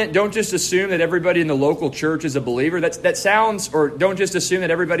comment, don't just assume that everybody in the local church is a believer, that sounds, or don't just assume that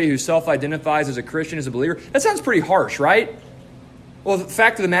everybody who self-identifies as a Christian is a believer, that sounds pretty harsh, right? Well, the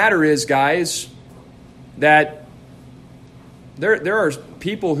fact of the matter is, guys, that there are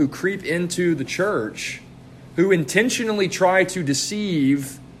people who creep into the church who intentionally try to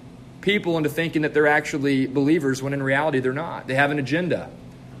deceive people into thinking that they're actually believers when in reality they're not. They have an agenda.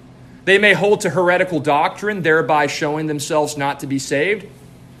 They may hold to heretical doctrine, thereby showing themselves not to be saved.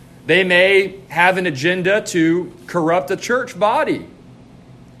 They may have an agenda to corrupt the church body.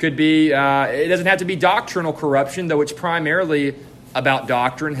 Could be, it doesn't have to be doctrinal corruption, though it's primarily about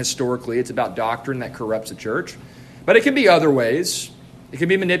doctrine. Historically, it's about doctrine that corrupts the church. But it can be other ways. It can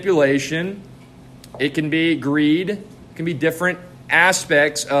be manipulation. It can be greed. It can be different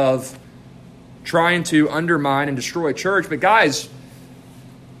aspects of trying to undermine and destroy a church. But guys,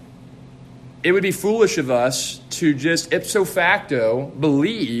 it would be foolish of us to just ipso facto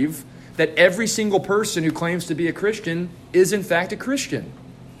believe that every single person who claims to be a Christian is in fact a Christian.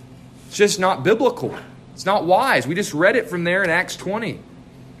 It's just not biblical. It's not wise. We just read it from there in Acts 20.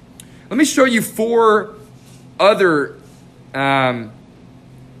 Let me show you four other, I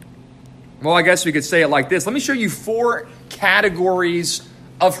guess we could say it like this. Let me show you four categories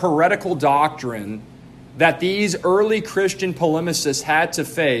of heretical doctrine that these early Christian polemicists had to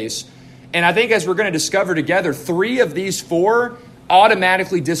face. And I think as we're going to discover together, three of these four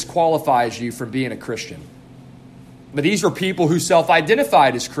automatically disqualifies you from being a Christian. But these were people who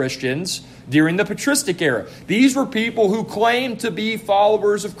self-identified as Christians during the patristic era. These were people who claimed to be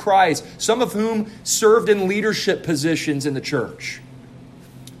followers of Christ, some of whom served in leadership positions in the church.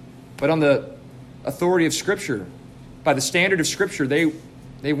 But on the authority of Scripture, by the standard of Scripture,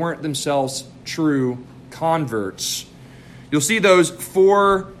 they weren't themselves true converts. You'll see those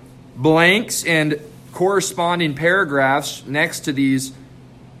four blanks and corresponding paragraphs next to these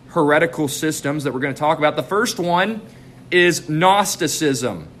heretical systems that we're going to talk about. The first one is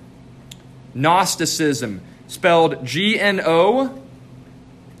Gnosticism. Gnosticism, spelled Gnosticism.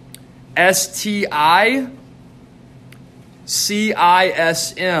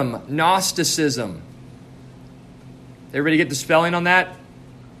 Gnosticism. Everybody get the spelling on that?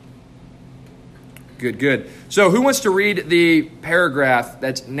 Good. So who wants to read the paragraph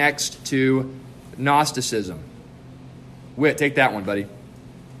that's next to Gnosticism? Whit, take that one, buddy.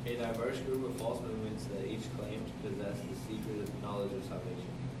 A diverse group of false movements that each claim to possess the secret of knowledge of salvation.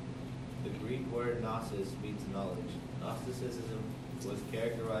 The Greek word gnosis means knowledge. Gnosticism was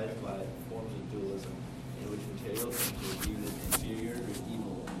characterized by forms of dualism, in which material things were viewed as inferior or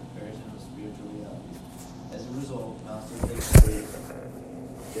evil in comparison with spiritual realities. As a result, Gnostics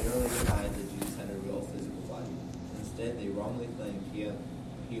generally denied that Jesus had a real physical body. Instead, they wrongly claimed he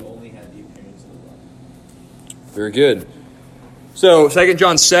only had the appearance of a body. Very good. So, 2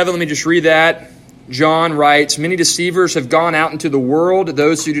 John 7, let me just read that. John writes, "Many deceivers have gone out into the world,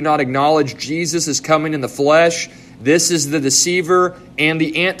 those who do not acknowledge Jesus is coming in the flesh. This is the deceiver and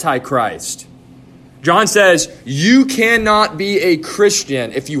the Antichrist." John says, you cannot be a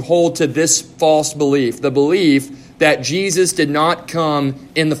Christian if you hold to this false belief, the belief that Jesus did not come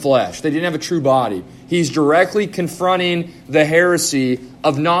in the flesh. They didn't have a true body. He's directly confronting the heresy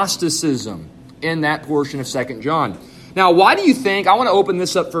of Gnosticism in that portion of 2 John. Now, why do you think, I want to open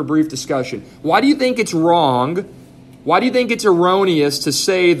this up for a brief discussion. Why do you think it's wrong? Why do you think it's erroneous to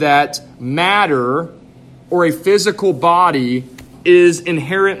say that matter or a physical body is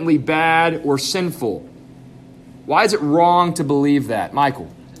inherently bad or sinful? Why is it wrong to believe that? Michael?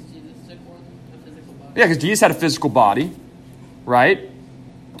 Because Jesus took one, a physical body. Yeah, because Jesus had a physical body, right?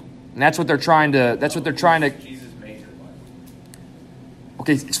 And that's what they're trying to, Jesus made the body.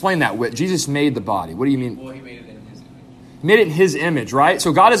 Okay, explain that, Whit. Jesus made the body. What do you mean? Well, he made it in his image. He made it in his image, right?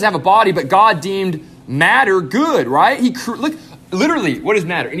 So God doesn't have a body, but God deemed matter good, right? Look, literally, what is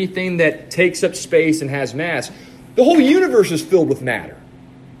matter? Anything that takes up space and has mass. The whole universe is filled with matter.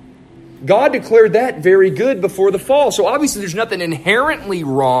 God declared that very good before the fall. So obviously there's nothing inherently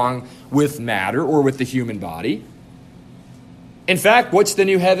wrong with matter or with the human body. In fact, what's the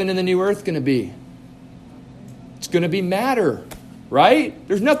new heaven and the new earth going to be? It's going to be matter, right?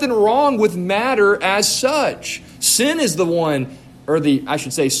 There's nothing wrong with matter as such. Sin is the one,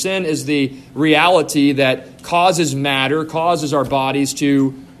 sin is the reality that causes matter, causes our bodies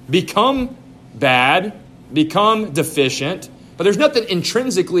to become bad, become deficient. But there's nothing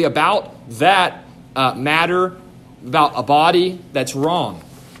intrinsically about that matter, about a body that's wrong,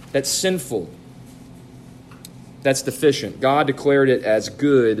 that's sinful, that's deficient. God declared it as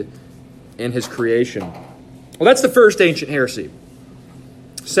good in His creation. Well, that's the first ancient heresy.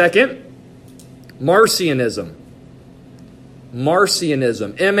 Second, Marcionism.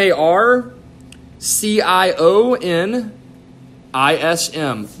 Marcionism. Marcionism.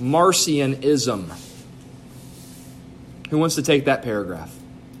 Marcionism. Who wants to take that paragraph?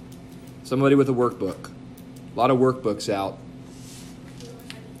 Somebody with a workbook. A lot of workbooks out.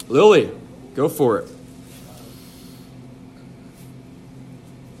 Lily, go for it.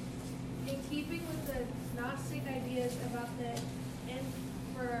 In keeping with the Gnostic ideas about the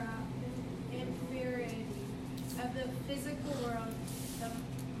inferiority of the physical world, the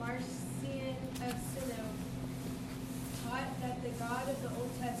Marcion of Sino taught that the God of the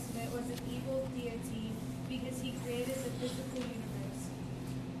Old Testament was an evil deity because he created the physical universe.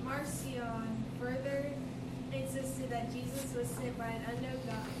 Marcion further insisted that Jesus was sent by an unknown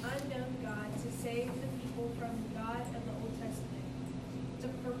God to save the people from the God of the Old Testament. To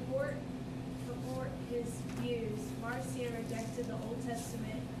purport his views, Marcion rejected the Old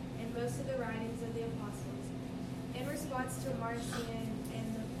Testament and most of the writings of the apostles. In response to Marcion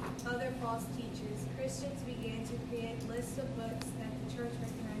and the other false teachers, Christians began to create lists of books that the church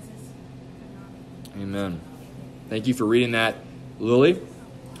recognizes Amen. Thank you for reading that, Lily.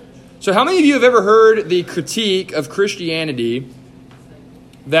 So how many of you have ever heard the critique of Christianity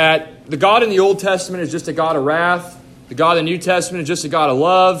that the God in the Old Testament is just a God of wrath, the God in the New Testament is just a God of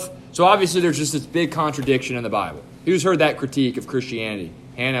love? So obviously there's just this big contradiction in the Bible. Who's heard that critique of Christianity?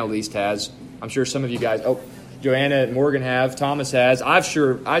 Hannah at least has. I'm sure some of you guys, Joanna and Morgan have. Thomas has. I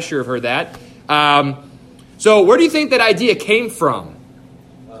sure have heard that. So where do you think that idea came from?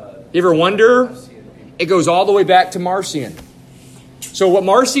 You ever wonder? It goes all the way back to Marcion. So what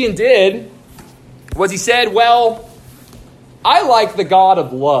Marcion did was he said, well, I like the God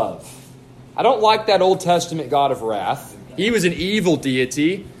of love. I don't like that Old Testament God of wrath. He was an evil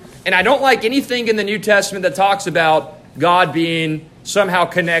deity. And I don't like anything in the New Testament that talks about God being somehow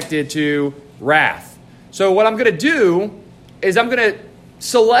connected to wrath. So what I'm going to do is I'm going to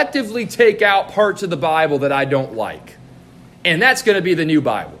selectively take out parts of the Bible that I don't like. And that's going to be the new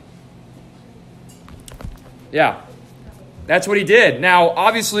Bible. Yeah, that's what he did. Now,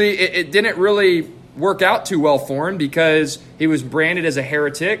 obviously, it didn't really work out too well for him because he was branded as a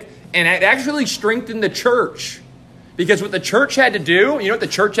heretic. And it actually strengthened the church. Because what the church had to do, you know what the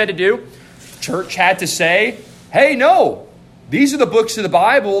church had to do? Church had to say, hey, no, these are the books of the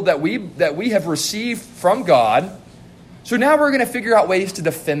Bible that we have received from God. So now we're going to figure out ways to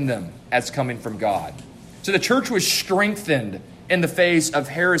defend them as coming from God. So the church was strengthened in the face of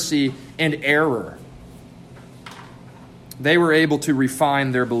heresy and error. They were able to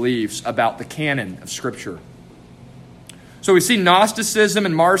refine their beliefs about the canon of Scripture. So we see Gnosticism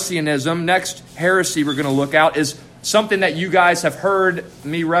and Marcionism. Next heresy we're going to look at is something that you guys have heard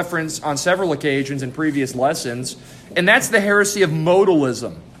me reference on several occasions in previous lessons, and that's the heresy of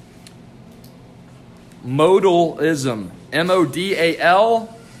modalism. Modalism. M-O-D-A-L-I-S-M.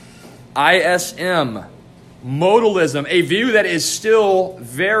 Modalism. A view that is still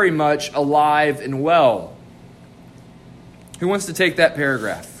very much alive and well. Who wants to take that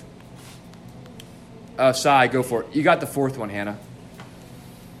paragraph? Sai, go for it. You got the fourth one, Hannah.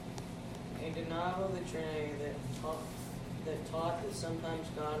 A denial of the Trinity that taught that sometimes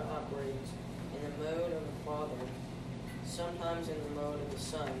God operates in the mode of the Father, sometimes in the mode of the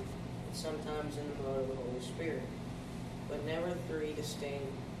Son, and sometimes in the mode of the Holy Spirit, but never three distinct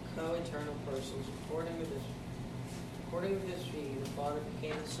co-eternal persons. According to this view, the Father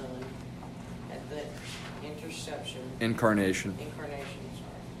became the Son at the Incarnation,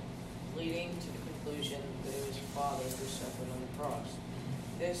 leading to the conclusion that it was the Father who suffered on the cross.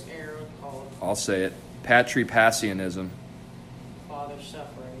 This error called, I'll say it, Patripassianism. Father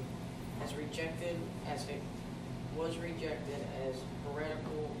suffering was rejected as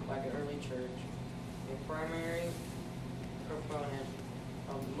heretical by the early church. The primary proponent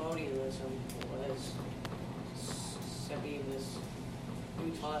of modalism was Sabellius, who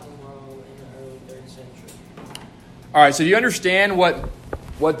taught in Rome in the early 3rd century. All right, so do you understand what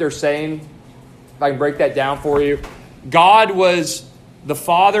they're saying? If I can break that down for you. God was the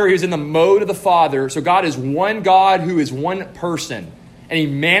Father. He was in the mode of the Father. So God is one God who is one person. And he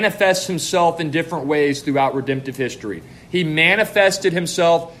manifests himself in different ways throughout redemptive history. He manifested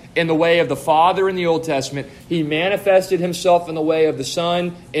himself in the way of the Father in the Old Testament. He manifested himself in the way of the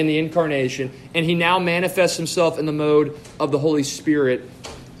Son in the Incarnation. And he now manifests himself in the mode of the Holy Spirit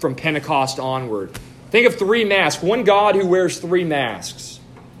from Pentecost onward. Think of three masks. One God who wears three masks.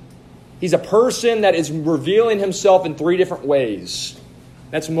 He's a person that is revealing himself in three different ways.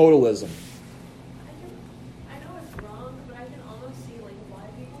 That's modalism. I know it's wrong, but I can almost see why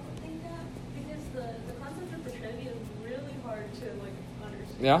people would think that, because the concept of the Trinity is really hard to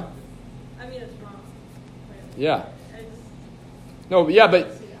understand. Yeah? I mean, it's wrong. Yeah. No, yeah, but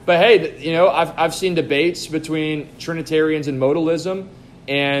hey, I've seen debates between Trinitarians and modalism,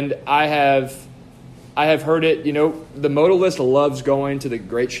 and I have heard it, the modalist loves going to the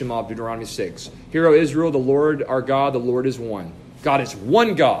great Shema of Deuteronomy 6. Hear, O Israel, the Lord our God, the Lord is one. God is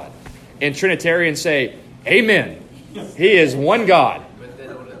one God. And Trinitarians say, amen. He is one God.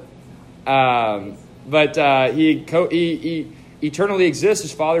 He eternally exists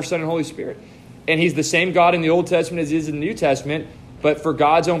as Father, Son, and Holy Spirit. And he's the same God in the Old Testament as he is in the New Testament. But for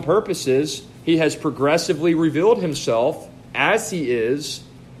God's own purposes, he has progressively revealed himself as he is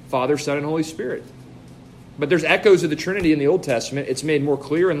Father, Son, and Holy Spirit. But there's echoes of the Trinity in the Old Testament. It's made more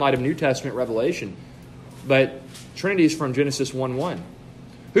clear in light of New Testament revelation. But Trinity is from Genesis 1:1.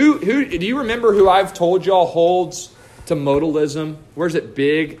 Who do you remember who I've told y'all holds to modalism? Where's it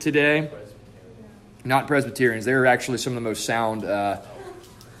big today? Not Presbyterians. They're actually some of the most sound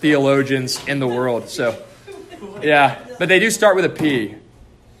theologians in the world. So, yeah. But they do start with a P.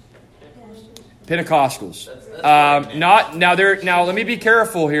 Pentecostals. Now let me be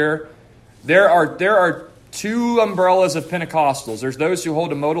careful here. There are two umbrellas of Pentecostals. There's those who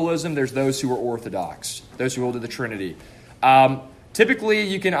hold to modalism. There's those who are Orthodox, those who hold to the Trinity. Typically,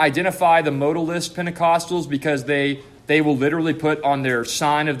 you can identify the modalist Pentecostals because they will literally put on their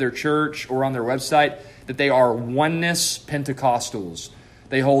sign of their church or on their website that they are oneness Pentecostals.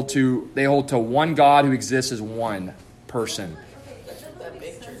 They hold to one God who exists as one person. Okay, That's that what that doesn't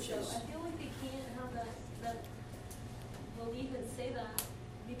big make church sense, is. though. I feel like they can't have that belief and say that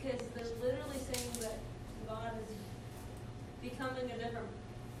because they're literally saying that God is becoming a different.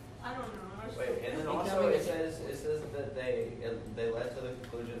 I don't know. I just Wait, and then also it says that they led to the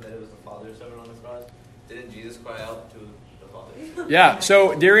conclusion that it was the Father suffered on the cross. Didn't Jesus cry out to the Father? Yeah,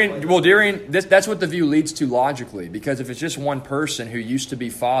 so during this, that's what the view leads to logically, because if it's just one person who used to be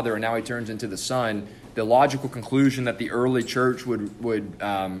Father and now he turns into the Son, the logical conclusion that the early church would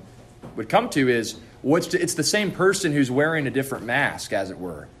come to is, it's the same person who's wearing a different mask, as it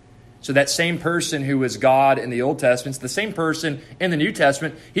were. So that same person who was God in the Old Testament, it's the same person in the New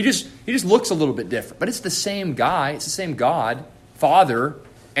Testament. He just looks a little bit different, but it's the same guy. It's the same God, Father.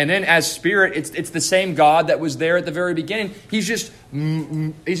 And then as Spirit, it's the same God that was there at the very beginning. He's just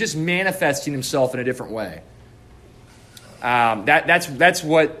manifesting himself in a different way. That's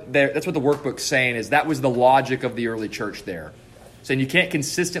what the workbook's saying, is that was the logic of the early church there. Saying you can't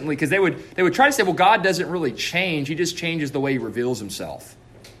consistently, because they would try to say, well, God doesn't really change. He just changes the way he reveals himself.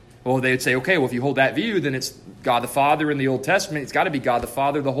 Well, they would say, okay, well, if you hold that view, then it's God the Father in the Old Testament. It's got to be God the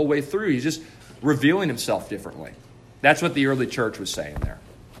Father the whole way through. He's just revealing himself differently. That's what the early church was saying there.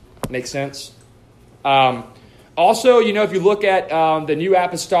 Make sense? Also, if you look at the New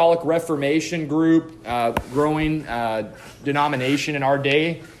Apostolic Reformation group, growing denomination in our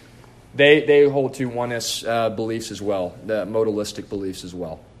day, they hold to oneness beliefs as well, the modalistic beliefs as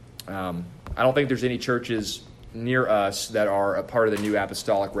well. I don't think there's any churches near us that are a part of the New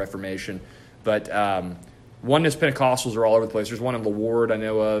Apostolic Reformation, but oneness Pentecostals are all over the place. There's one in LaWard I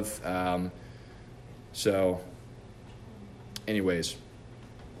know of. Anyways,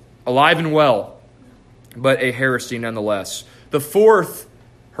 alive and well, but a heresy nonetheless. The fourth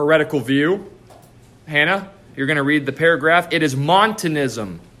heretical view, Hannah, you're going to read the paragraph. It is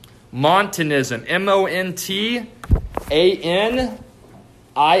Montanism. Montanism. M-O-N-T-A-N-I-S-M.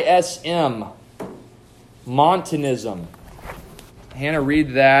 Montanism. Hannah,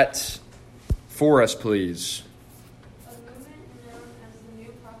 read that for us, please. A movement known as the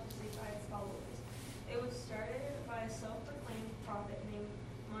New Prophecy by its followers. It was started by a self-proclaimed prophet named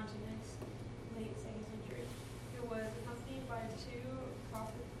Montanus, late 2nd century, who was accompanied by two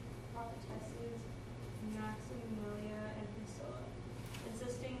prophetesses, Maximilia and Priscilla,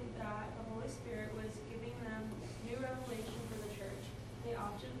 insisting that the Holy Spirit was giving them new revelation for the church. They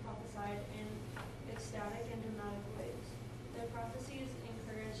often prophesied in ecstatic and dramatic ways. Their prophecies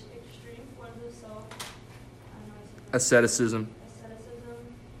encouraged extreme forms of Asceticism.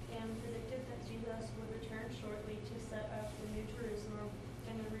 and predicted that Jesus would return shortly to set up the New Jerusalem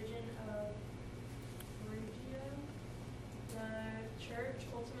in the region of Phrygia. The church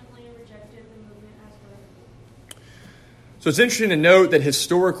ultimately rejected the movement as heretical. So it's interesting to note that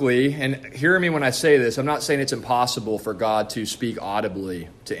historically, and hear me when I say this, I'm not saying it's impossible for God to speak audibly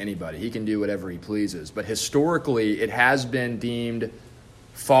to anybody. He can do whatever he pleases. But historically, it has been deemed,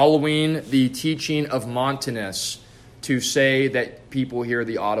 following the teaching of Montanus, to say that people hear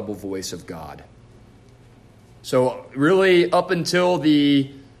the audible voice of God. So really, up until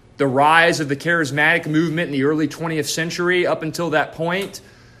the rise of the charismatic movement in the early 20th century, up until that point,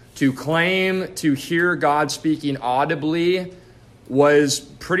 to claim to hear God speaking audibly was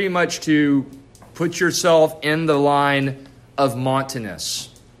pretty much to put yourself in the line of Montanus.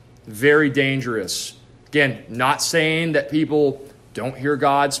 Very dangerous. Again, not saying that people don't hear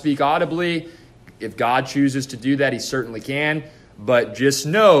God speak audibly. If God chooses to do that, he certainly can. But just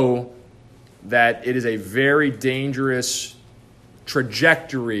know that it is a very dangerous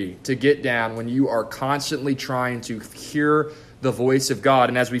trajectory to get down when you are constantly trying to hear the voice of God.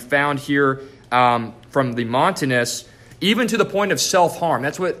 And as we found here from the Montanus, even to the point of self-harm.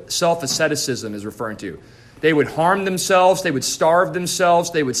 That's what self-asceticism is referring to. They would harm themselves. They would starve themselves.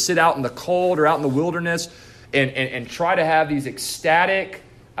 They would sit out in the cold or out in the wilderness and try to have these ecstatic,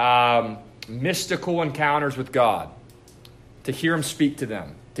 mystical encounters with God, to hear him speak to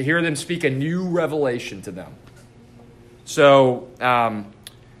them, to hear them speak a new revelation to them. So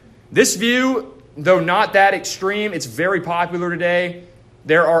this view, though not that extreme, it's very popular today.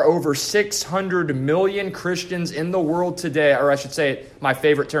 There are over 600 million Christians in the world today, or I should say my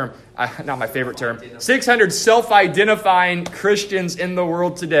favorite term, not my favorite term, 600 self-identifying Christians in the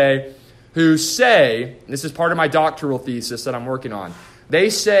world today who say, this is part of my doctoral thesis that I'm working on, They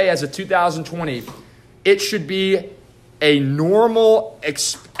say, as of 2020, it should be a normal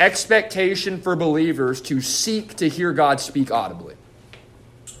expectation for believers to seek to hear God speak audibly.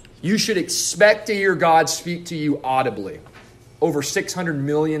 You should expect to hear God speak to you audibly. Over 600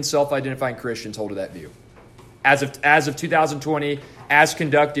 million self-identifying Christians hold to that view. As of 2020, as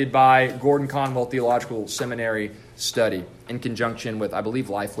conducted by Gordon Conwell Theological Seminary study in conjunction with, I believe,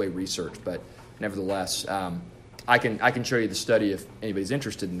 Lifeway Research. But nevertheless, I can show you the study if anybody's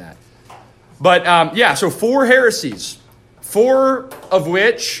interested in that. But so 4 heresies, 4 of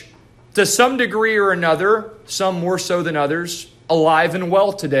which, to some degree or another, some more so than others, alive and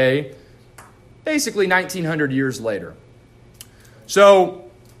well today, basically 1900 years later. So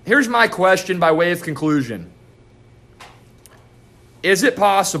here's my question by way of conclusion. Is it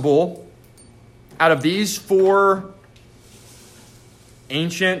possible, out of these 4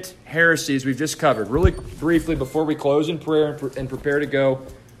 ancient heresies we've just covered, really briefly before we close in prayer and prepare to go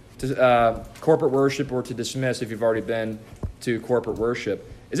to corporate worship or to dismiss if you've already been to corporate worship,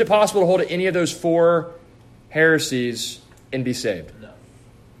 is it possible to hold to any of those 4 heresies and be saved? No.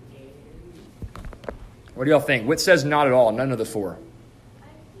 What do y'all think? Whit says not at all, none of the 4.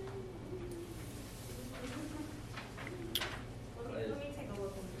 Let me take a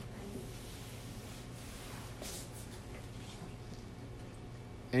look.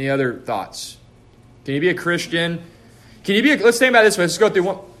 Any other thoughts? Can you be a Christian? Let's think about it this way. Let's go through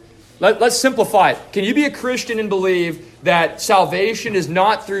one. Let's simplify it. Can you be a Christian and believe that salvation is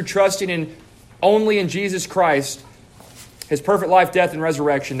not through trusting only in Jesus Christ, His perfect life, death, and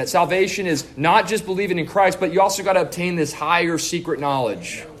resurrection? That salvation is not just believing in Christ, but you also got to obtain this higher secret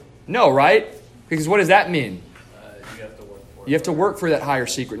knowledge. No, right? Because what does that mean? You have to work for it. You have to work for that higher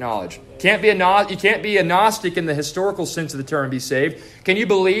secret knowledge. You can't be a Gnostic in the historical sense of the term and be saved. Can you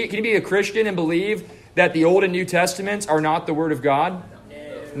be a Christian and believe that the Old and New Testaments are not the Word of God? No.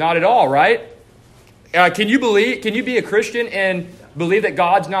 Not at all, right? Can you be a Christian and believe that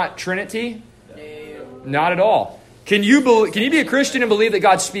God's not Trinity? No. Not at all. Can you be a Christian and believe that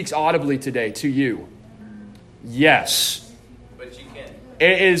God speaks audibly today to you? Yes. But you can't.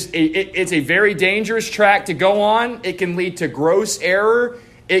 It's a very dangerous track to go on. It can lead to gross error.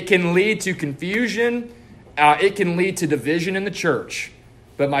 It can lead to confusion. It can lead to division in the church.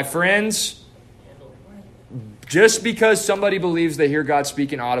 But my friends, just because somebody believes they hear God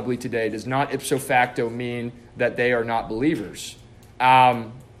speaking audibly today does not ipso facto mean that they are not believers.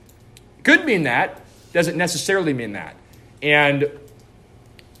 Could mean that. Doesn't necessarily mean that. And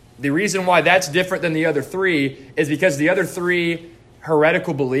the reason why that's different than the other 3 is because the other 3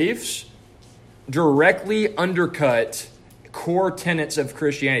 heretical beliefs directly undercut core tenets of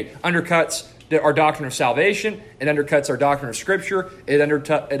Christianity. Undercuts our doctrine of salvation. It undercuts our doctrine of Scripture. It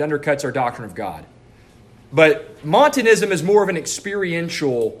undercuts our doctrine of God. But Montanism is more of an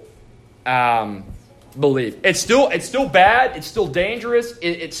experiential belief. It's still bad. It's still dangerous.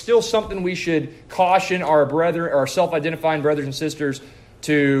 It's still something we should caution our self-identifying brothers and sisters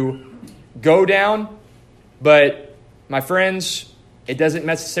to go down. But my friends, it doesn't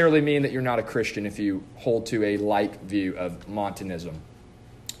necessarily mean that you're not a Christian if you hold to a like view of Montanism.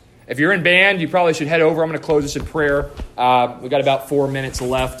 If you're in band, you probably should head over. I'm going to close this in prayer. We've got about 4 minutes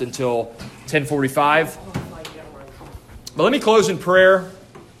left until 10:45. But let me close in prayer,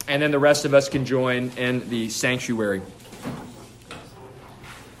 and then the rest of us can join in the sanctuary.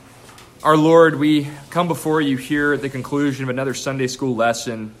 Our Lord, we come before you here at the conclusion of another Sunday school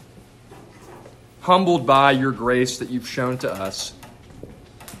lesson, humbled by your grace that you've shown to us.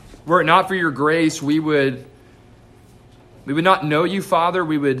 Were it not for your grace, we would not know you, Father.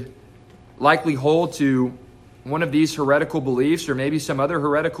 We would likely hold to one of these heretical beliefs, or maybe some other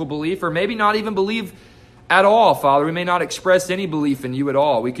heretical belief, or maybe not even believe at all, Father. We may not express any belief in you at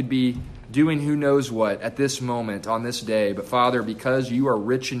all. We could be doing who knows what at this moment, on this day. But Father, because you are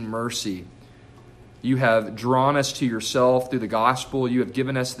rich in mercy, you have drawn us to yourself through the gospel. You have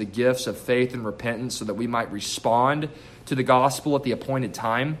given us the gifts of faith and repentance so that we might respond to the gospel at the appointed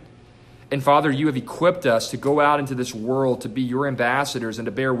time. And Father, you have equipped us to go out into this world to be your ambassadors and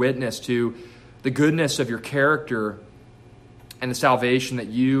to bear witness to the goodness of your character and the salvation that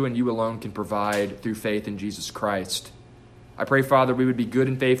you and you alone can provide through faith in Jesus Christ. I pray, Father, we would be good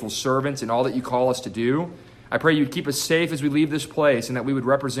and faithful servants in all that you call us to do. I pray you'd keep us safe as we leave this place, and that we would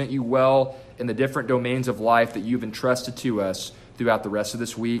represent you well in the different domains of life that you've entrusted to us throughout the rest of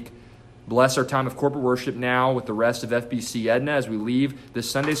this week. Bless our time of corporate worship now with the rest of FBC Edna as we leave this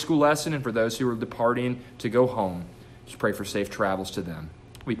Sunday school lesson, and for those who are departing to go home. Just pray for safe travels to them.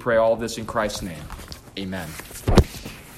 We pray all of this in Christ's name. Amen.